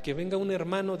para que venga un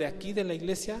hermano de aquí de la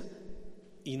iglesia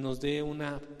y nos dé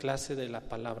una clase de la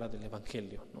palabra del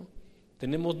evangelio, ¿no?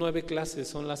 Tenemos 9 clases,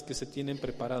 son las que se tienen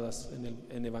preparadas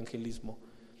en evangelismo.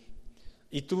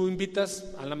 Y tú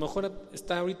invitas, a lo mejor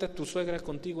está ahorita tu suegra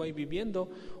contigo ahí viviendo,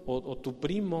 o tu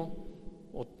primo,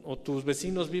 o tus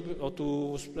vecinos viven, o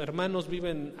tus hermanos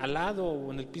viven al lado,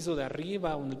 o en el piso de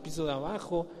arriba, o en el piso de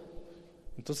abajo.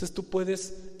 Entonces tú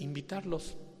puedes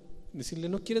invitarlos, decirle,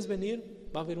 ¿no quieres venir?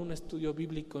 Va a haber un estudio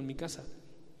bíblico en mi casa,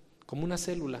 como una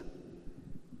célula,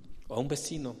 o a un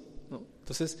vecino, ¿no?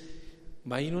 Entonces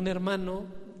va a ir un hermano,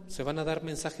 se van a dar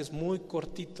mensajes muy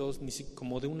cortitos,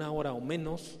 como de 1 hora o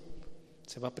menos.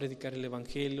 Se va a predicar el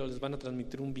evangelio, les van a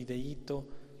transmitir un videíto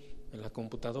en la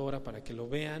computadora para que lo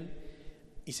vean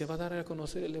y se va a dar a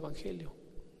conocer el evangelio.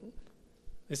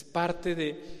 Es parte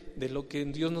de lo que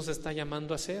Dios nos está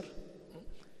llamando a hacer.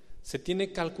 Se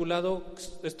tiene calculado,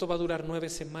 esto va a durar 9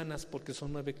 semanas porque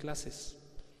son 9 clases.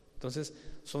 Entonces,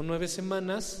 son 9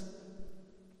 semanas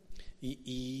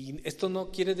y esto no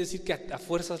quiere decir que a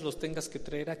fuerzas los tengas que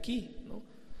traer aquí, ¿no?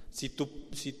 Si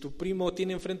tu primo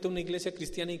tiene enfrente una iglesia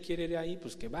cristiana y quiere ir ahí,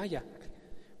 pues que vaya.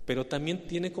 Pero también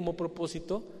tiene como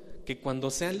propósito que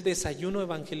cuando sea el desayuno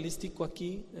evangelístico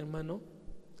aquí, hermano,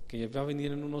 que va a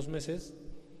venir en unos meses,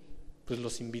 pues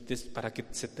los invites para que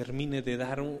se termine de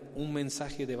dar un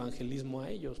mensaje de evangelismo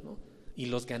a ellos, ¿no? Y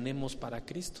los ganemos para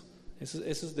Cristo. Eso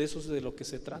es de lo que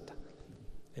se trata.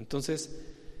 Entonces,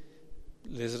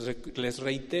 les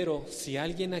reitero, si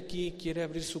alguien aquí quiere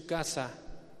abrir su casa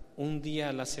un día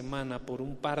a la semana por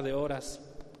un par de horas,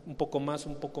 un poco más,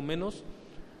 un poco menos,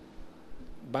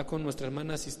 va con nuestra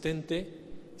hermana asistente,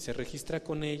 se registra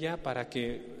con ella para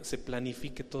que se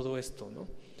planifique todo esto, ¿no?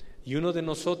 Y uno de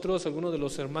nosotros, alguno de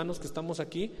los hermanos que estamos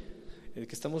aquí, que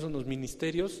estamos en los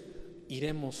ministerios,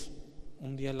 iremos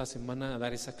un día a la semana a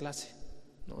dar esa clase,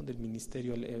 ¿no? Del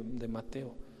ministerio de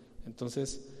Mateo.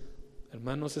 Entonces,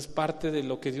 hermanos, es parte de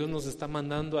lo que Dios nos está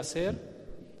mandando a hacer.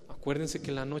 Acuérdense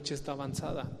que la noche está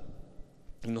avanzada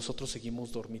y nosotros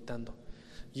seguimos dormitando.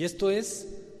 Y esto es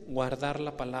guardar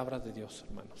la palabra de Dios,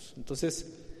 hermanos.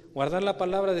 Entonces, guardar la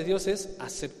palabra de Dios es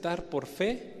aceptar por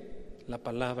fe la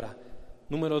palabra.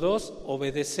 Número 2,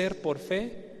 obedecer por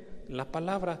fe la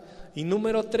palabra. Y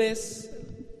número 3,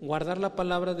 guardar la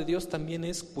palabra de Dios también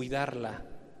es cuidarla.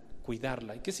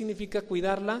 ¿Y qué significa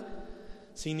cuidarla?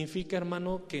 Significa,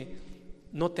 hermano, que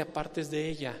no te apartes de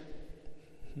ella.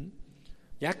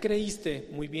 Ya creíste,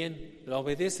 muy bien, la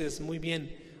obedeces, muy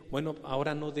bien. Bueno,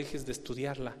 ahora no dejes de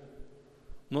estudiarla,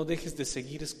 no dejes de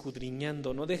seguir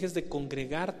escudriñando, no dejes de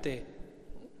congregarte.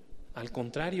 Al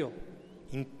contrario,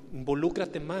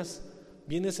 involúcrate más.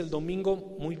 Vienes el domingo,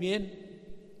 muy bien,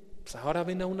 pues ahora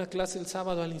ven a una clase el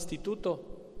sábado al instituto,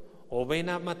 o ven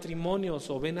a matrimonios,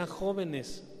 o ven a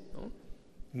jóvenes, ¿no?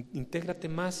 Intégrate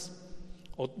más.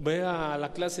 O ve a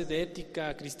la clase de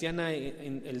ética cristiana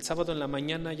el sábado en la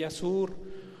mañana ya sur,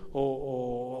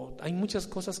 o hay muchas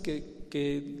cosas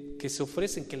que se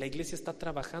ofrecen, que la iglesia está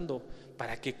trabajando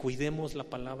para que cuidemos la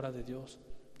palabra de Dios,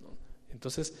 ¿no?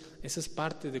 Entonces, esa es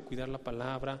parte de cuidar la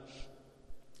palabra.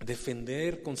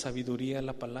 Defender con sabiduría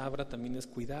la palabra también es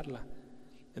cuidarla.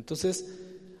 Entonces,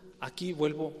 aquí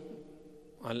vuelvo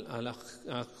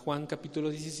a Juan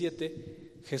capítulo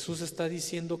 17, Jesús está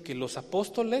diciendo que los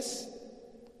apóstoles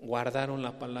guardaron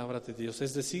la palabra de Dios,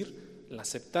 es decir, la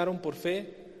aceptaron por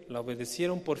fe, la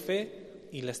obedecieron por fe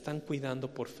y la están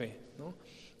cuidando por fe, ¿no?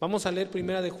 Vamos a leer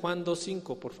Primera de Juan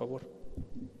 2:5, por favor.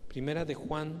 Primera de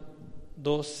Juan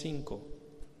 2:5.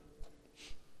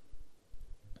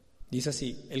 Dice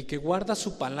así: el que guarda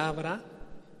su palabra,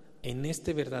 en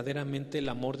este verdaderamente el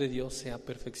amor de Dios se ha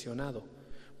perfeccionado.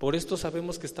 Por esto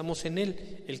sabemos que estamos en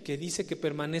Él. El que dice que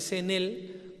permanece en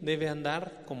Él debe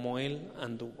andar como Él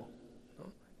anduvo,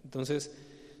 ¿no? Entonces,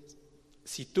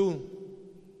 si tú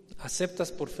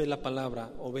aceptas por fe la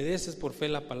palabra, obedeces por fe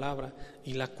la palabra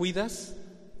y la cuidas,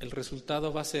 el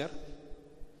resultado va a ser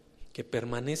que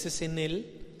permaneces en Él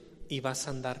y vas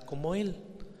a andar como Él,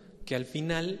 que al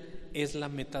final es la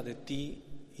meta de ti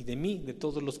y de mí, de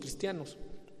todos los cristianos.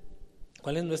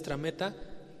 ¿Cuál es nuestra meta?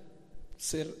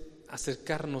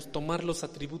 Acercarnos, tomar los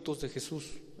atributos de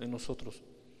Jesús en nosotros.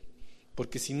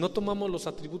 Porque si no tomamos los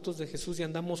atributos de Jesús y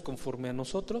andamos conforme a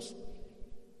nosotros,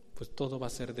 pues todo va a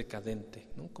ser decadente,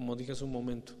 ¿no? Como dije hace un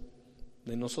momento,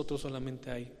 de nosotros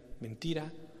solamente hay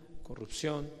mentira,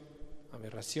 corrupción,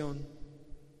 aberración,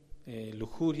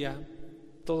 lujuria,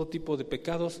 todo tipo de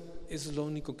pecados. Eso es lo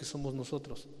único que somos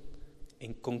nosotros.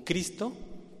 Con Cristo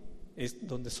es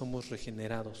donde somos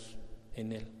regenerados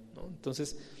en Él, ¿no?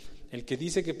 Entonces, el que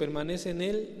dice que permanece en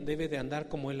Él debe de andar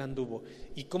como Él anduvo.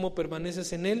 ¿Y cómo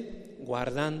permaneces en Él?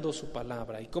 Guardando su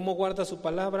palabra. ¿Y cómo guarda su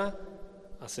palabra?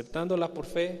 Aceptándola por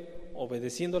fe,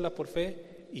 obedeciéndola por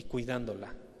fe y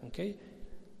cuidándola, ¿ok?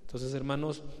 Entonces,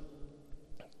 hermanos,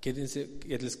 que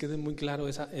les quede muy claro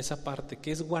esa parte,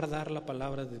 que es guardar la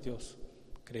palabra de Dios,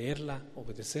 creerla,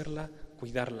 obedecerla,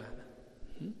 cuidarla.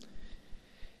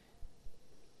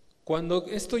 Cuando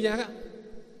esto ya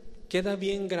queda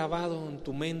bien grabado en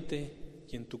tu mente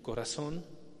y en tu corazón,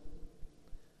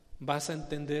 vas a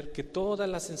entender que todas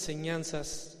las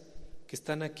enseñanzas que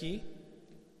están aquí,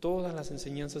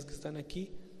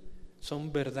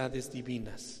 son verdades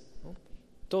divinas, ¿no?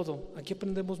 Todo, aquí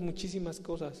aprendemos muchísimas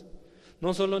cosas.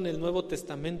 no solo en el Nuevo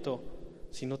Testamento,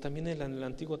 sino también en el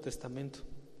Antiguo Testamento.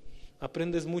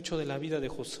 Aprendes mucho de la vida de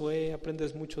Josué,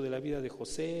 aprendes mucho de la vida de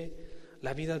José,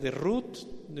 la vida de Ruth,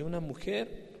 de una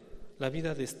mujer, la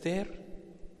vida de Esther,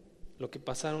 lo que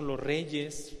pasaron los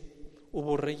reyes.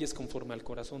 Hubo reyes conforme al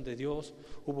corazón de Dios,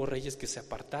 hubo reyes que se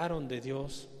apartaron de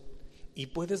Dios, y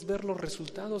puedes ver los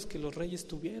resultados que los reyes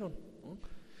tuvieron, ¿no?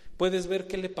 Puedes ver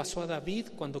qué le pasó a David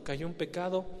cuando cayó en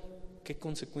pecado, qué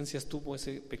consecuencias tuvo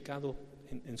ese pecado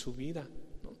en su vida,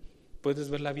 ¿no? Puedes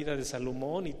ver la vida de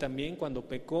Salomón y también cuando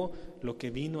pecó lo que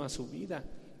vino a su vida,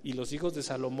 y los hijos de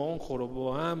Salomón,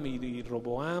 Joroboam y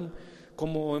Roboam,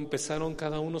 cómo empezaron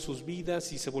cada uno sus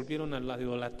vidas y se volvieron a la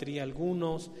idolatría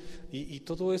algunos, y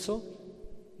todo eso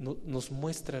nos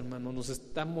muestra, hermano, nos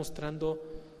está mostrando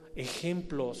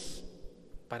ejemplos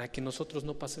para que nosotros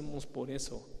no pasemos por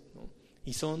eso, ¿no?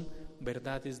 Y son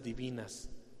verdades divinas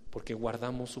porque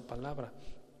guardamos su palabra.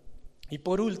 Y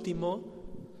por último,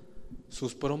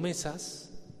 sus promesas,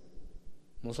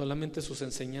 no solamente sus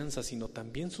enseñanzas, sino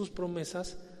también sus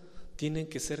promesas tienen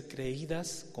que ser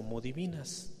creídas como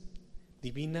divinas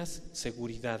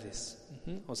seguridades.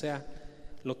 O sea,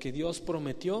 lo que Dios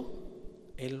prometió,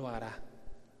 Él lo hará.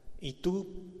 Y tú,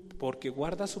 porque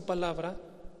guardas su palabra,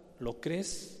 lo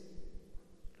crees,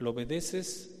 lo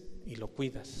obedeces y lo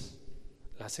cuidas.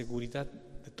 La seguridad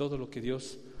de todo lo que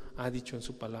Dios ha dicho en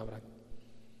su palabra.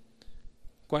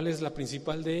 ¿Cuál es la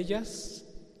principal de ellas?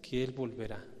 Que Él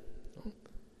volverá, ¿no?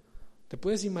 ¿Te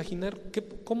puedes imaginar?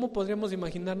 ¿Cómo podríamos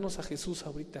imaginarnos a Jesús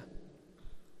ahorita?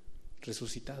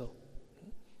 Resucitado.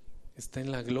 Está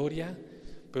en la gloria.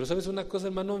 Pero ¿sabes una cosa,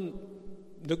 hermano?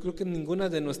 Yo creo que ninguna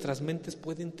de nuestras mentes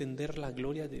puede entender la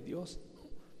gloria de Dios.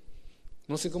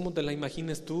 No sé cómo te la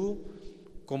imagines tú,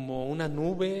 como una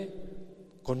nube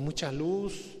con mucha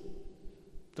luz.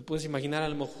 Te puedes imaginar a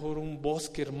lo mejor un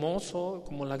bosque hermoso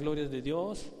como la gloria de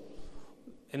Dios.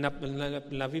 En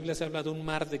la Biblia se habla de un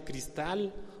mar de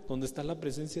cristal donde está la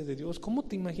presencia de Dios. ¿Cómo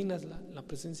te imaginas la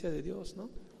presencia de Dios, no?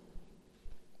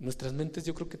 Nuestras mentes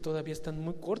yo creo que todavía están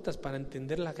muy cortas para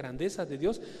entender la grandeza de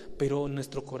Dios, pero en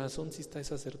nuestro corazón sí está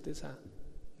esa certeza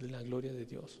de la gloria de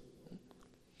Dios.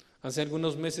 Hace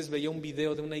algunos meses veía un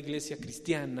video de una iglesia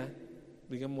cristiana,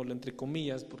 digámoslo entre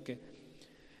comillas, porque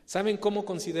 ¿saben cómo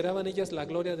consideraban ellas la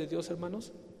gloria de Dios,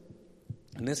 hermanos?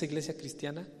 En esa iglesia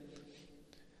cristiana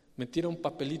metieron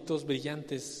papelitos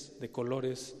brillantes de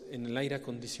colores en el aire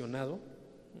acondicionado.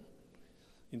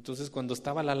 Entonces cuando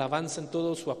estaba la alabanza en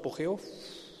todo su apogeo,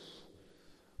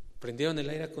 prendieron el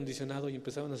aire acondicionado y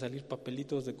empezaron a salir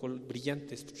papelitos de color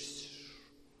brillantes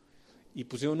y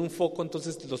pusieron un foco,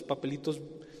 entonces los papelitos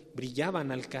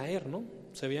brillaban al caer, ¿no?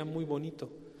 Se veía muy bonito.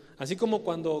 Así como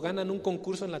cuando ganan un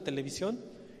concurso en la televisión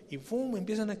y ¡fum!,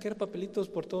 empiezan a caer papelitos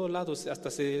por todos lados, hasta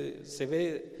se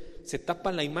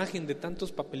tapa la imagen de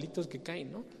tantos papelitos que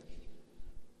caen, ¿no?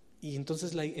 Y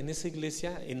entonces en esa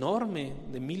iglesia enorme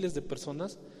de miles de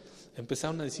personas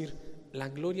empezaron a decir: la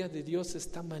gloria de Dios se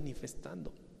está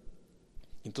manifestando.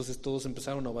 Entonces todos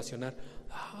empezaron a ovacionar.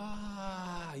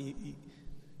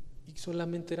 Y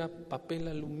solamente era papel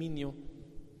aluminio,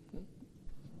 ¿no?,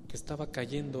 que estaba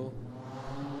cayendo.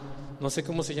 No sé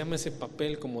cómo se llama ese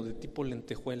papel, como de tipo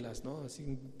lentejuelas, ¿no? Así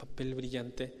un papel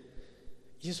brillante.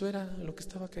 Y eso era lo que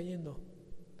estaba cayendo.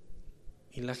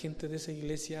 Y la gente de esa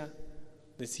iglesia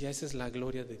decía: esa es la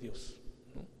gloria de Dios,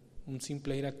 ¿no? Un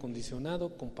simple aire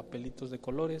acondicionado con papelitos de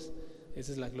colores,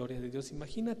 esa es la gloria de Dios.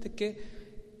 Imagínate qué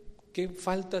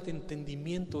falta de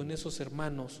entendimiento en esos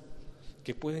hermanos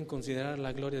que pueden considerar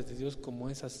la gloria de Dios como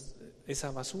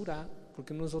esa basura,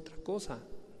 porque no es otra cosa,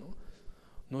 ¿no?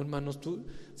 No, hermanos, tú,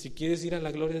 si quieres ir a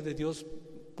la gloria de Dios,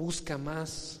 busca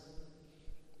más,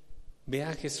 ve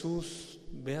a Jesús,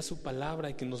 ve a su palabra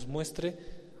y que nos muestre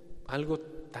algo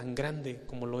tan grande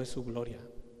como lo es su gloria,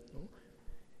 ¿no?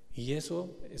 Y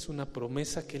eso es una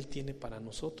promesa que Él tiene para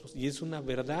nosotros, y es una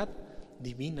verdad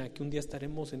divina, que un día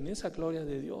estaremos en esa gloria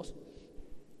de Dios,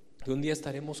 que un día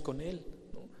estaremos con Él,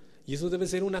 ¿no? Y eso debe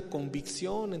ser una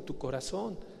convicción en tu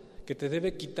corazón, que te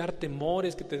debe quitar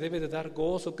temores, que te debe de dar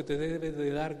gozo, que te debe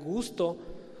de dar gusto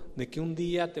de que un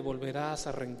día te volverás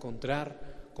a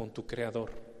reencontrar con tu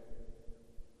Creador.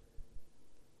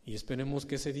 Y esperemos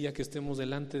que ese día que estemos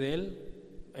delante de Él,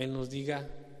 Él nos diga: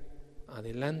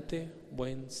 adelante,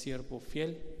 buen siervo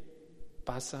fiel,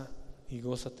 pasa y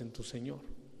gózate en tu Señor,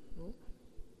 ¿no?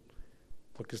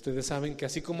 Porque ustedes saben que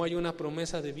así como hay una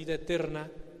promesa de vida eterna,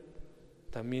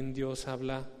 también Dios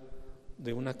habla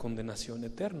de una condenación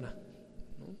eterna,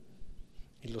 ¿no?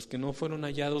 Y los que no fueron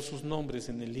hallados sus nombres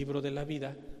en el libro de la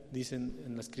vida, dicen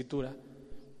en la Escritura,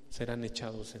 serán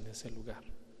echados en ese lugar,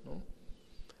 ¿no?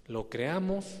 Lo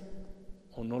creamos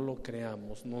o no lo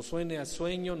creamos, nos suene a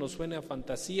sueño, nos suene a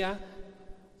fantasía,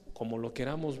 como lo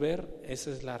queramos ver,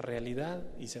 esa es la realidad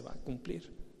y se va a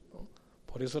cumplir, ¿no?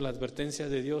 Por eso la advertencia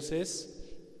de Dios es: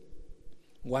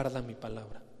 guarda mi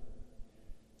palabra.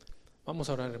 Vamos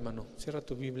a orar, hermano. Cierra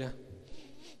tu Biblia.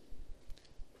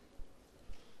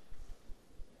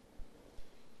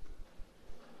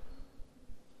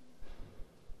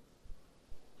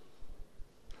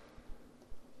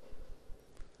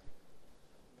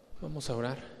 Vamos a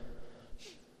orar.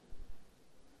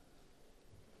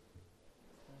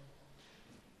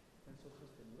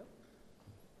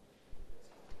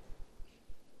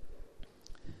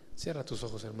 Cierra tus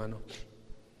ojos, hermano.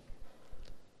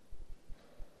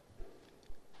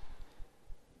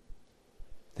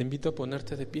 Te invito a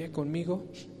ponerte de pie conmigo.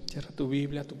 Cierra tu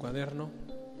Biblia, tu cuaderno.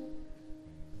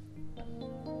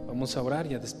 Vamos a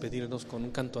orar y a despedirnos con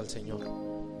un canto al Señor.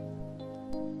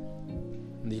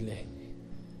 Dile: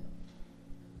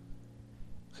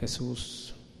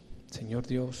 Jesús, Señor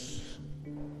Dios,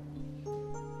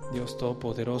 Dios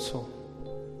Todopoderoso,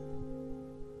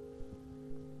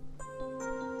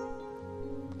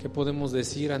 ¿qué podemos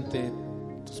decir ante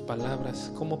tus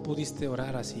palabras? ¿Cómo pudiste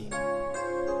orar así?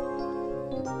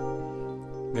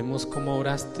 Vemos cómo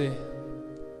oraste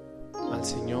al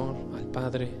Señor, al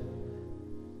Padre,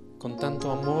 con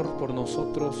tanto amor por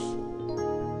nosotros,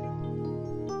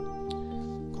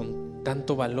 con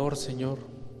tanto valor,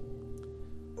 Señor,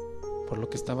 por lo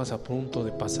que estabas a punto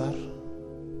de pasar,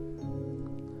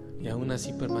 y aún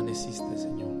así permaneciste,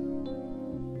 Señor.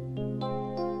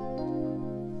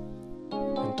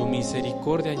 En tu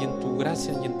misericordia y en tu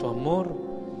gracia y en tu amor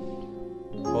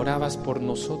orabas por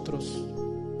nosotros,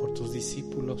 por tus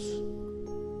discípulos.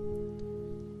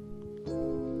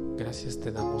 Gracias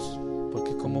te damos,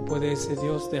 porque ¿cómo puede ese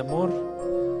Dios de amor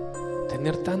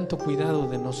tener tanto cuidado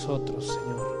de nosotros,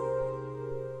 Señor?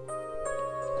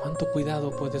 ¿Cuánto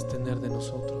cuidado puedes tener de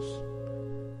nosotros?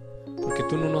 Porque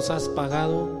tú no nos has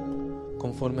pagado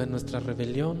conforme a nuestra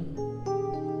rebelión,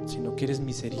 sino que eres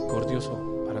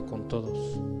misericordioso para con todos.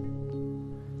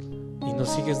 Y nos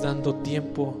sigues dando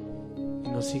tiempo, y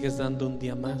nos sigues dando un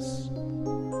día más,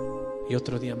 y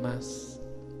otro día más,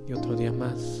 y otro día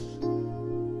más,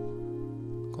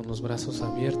 con los brazos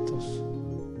abiertos,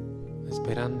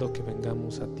 esperando que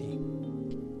vengamos a ti,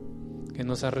 que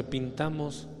nos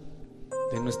arrepintamos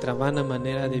de nuestra vana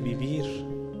manera de vivir,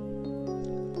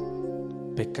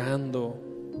 pecando,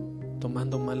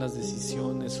 tomando malas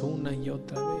decisiones una y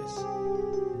otra vez,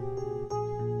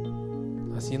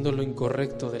 haciendo lo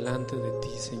incorrecto delante de ti,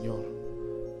 Señor.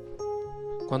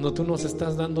 Cuando tú nos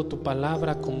estás dando tu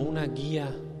palabra como una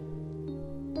guía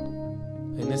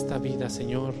en esta vida,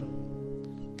 Señor,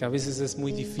 que a veces es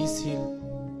muy difícil,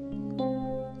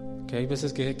 que hay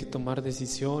veces que hay que tomar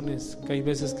decisiones, que hay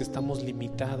veces que estamos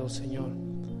limitados, Señor,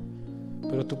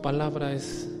 pero tu palabra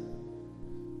es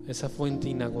esa fuente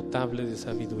inagotable de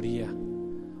sabiduría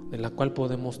de la cual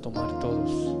podemos tomar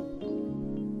todos.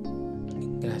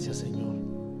 Gracias, Señor.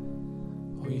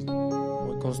 Hoy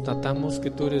constatamos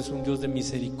que tú eres un Dios de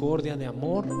misericordia, de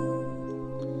amor,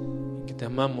 y que te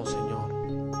amamos, Señor,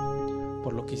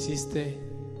 por lo que hiciste,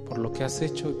 por lo que has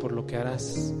hecho y por lo que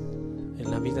harás en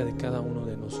la vida de cada uno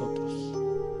de nosotros,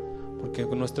 porque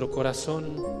nuestro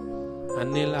corazón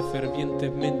anhela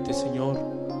fervientemente, Señor,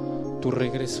 tu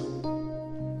regreso.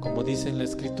 Como dice en la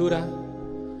Escritura,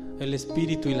 el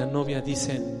Espíritu y la novia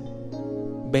dicen: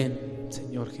 ven,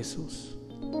 Señor Jesús.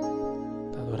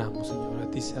 Te adoramos, Señor, a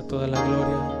ti sea toda la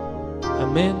gloria.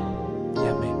 Amén y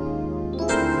amén.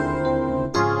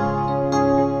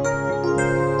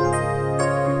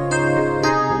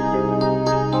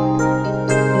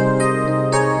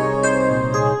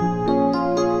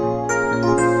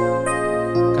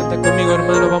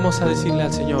 Vamos a decirle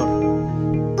al Señor: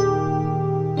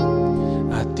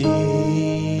 a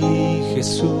ti,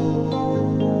 Jesús,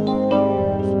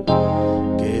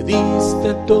 que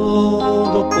diste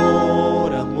todo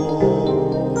por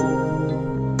amor,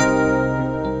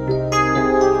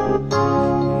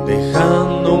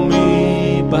 dejando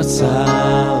mi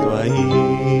pasado ahí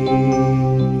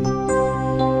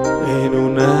en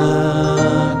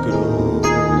una cruz.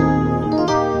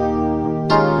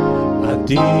 A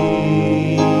ti,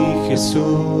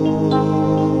 Jesús,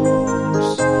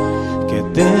 que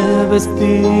te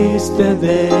vestiste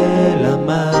de la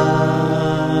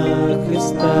majestad,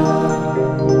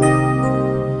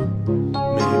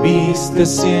 me viste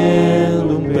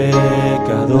siendo un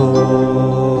pecador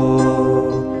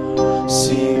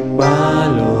sin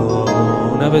valor.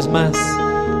 Una vez más,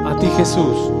 a ti,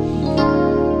 Jesús,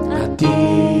 a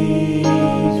ti,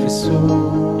 Jesús,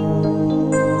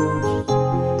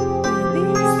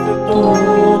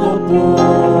 todo por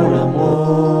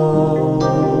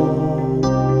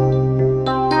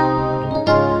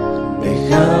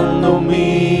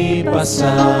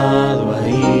pasado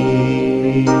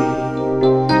ahí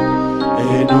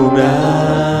en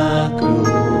una cruz.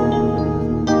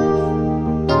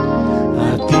 A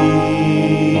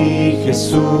ti,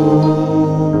 Jesús,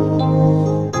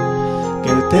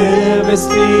 que te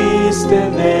vestiste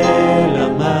de la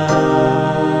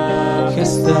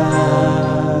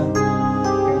majestad,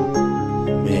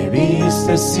 me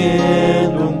viste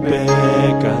siendo un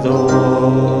pecador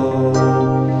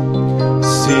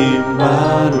sin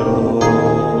valor.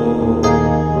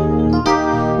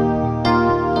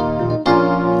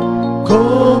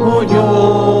 ¿Cómo yo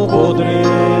podré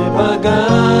pagar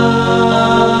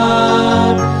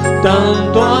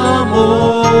tanto amor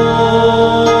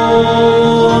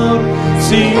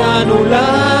si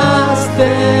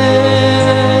anulaste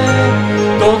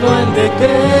todo el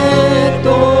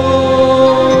decreto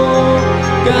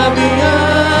que había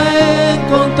en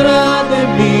contra de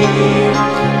mí?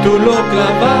 Tú lo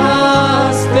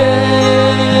clavaste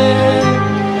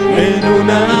en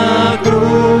una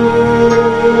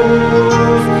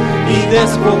cruz y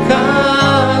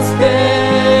despojaste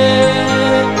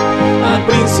a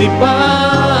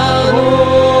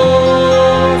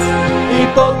principados y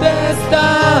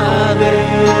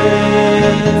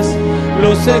potestades,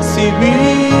 los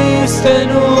exhibiste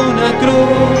en una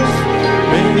cruz.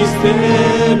 Me diste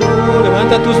luz.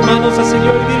 Levanta tus manos al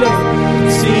Señor y dile: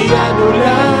 si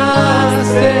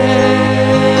anulaste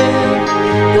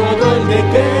todo el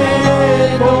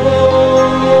decreto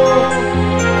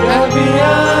que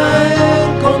había en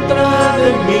contra de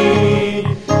mí,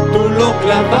 tú lo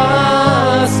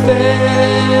clavaste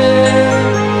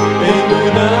en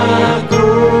una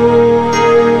cruz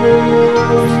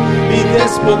y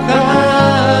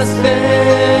despojaste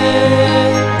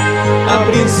a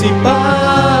principados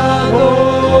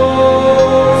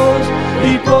y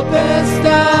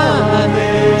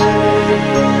potestades,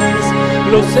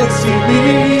 los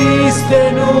exhibiste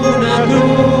en una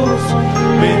cruz.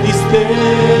 Me diste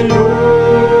luz,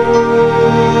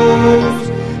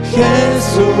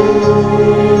 Jesús.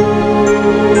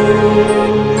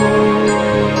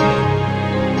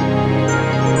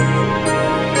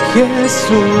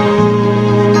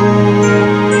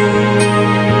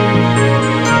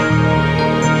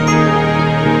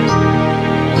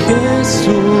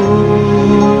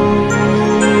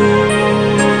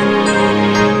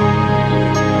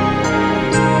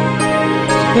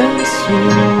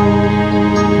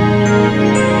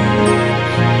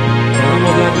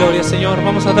 Damos la gloria, Señor.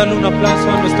 Vamos a darle un aplauso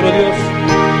a nuestro Dios.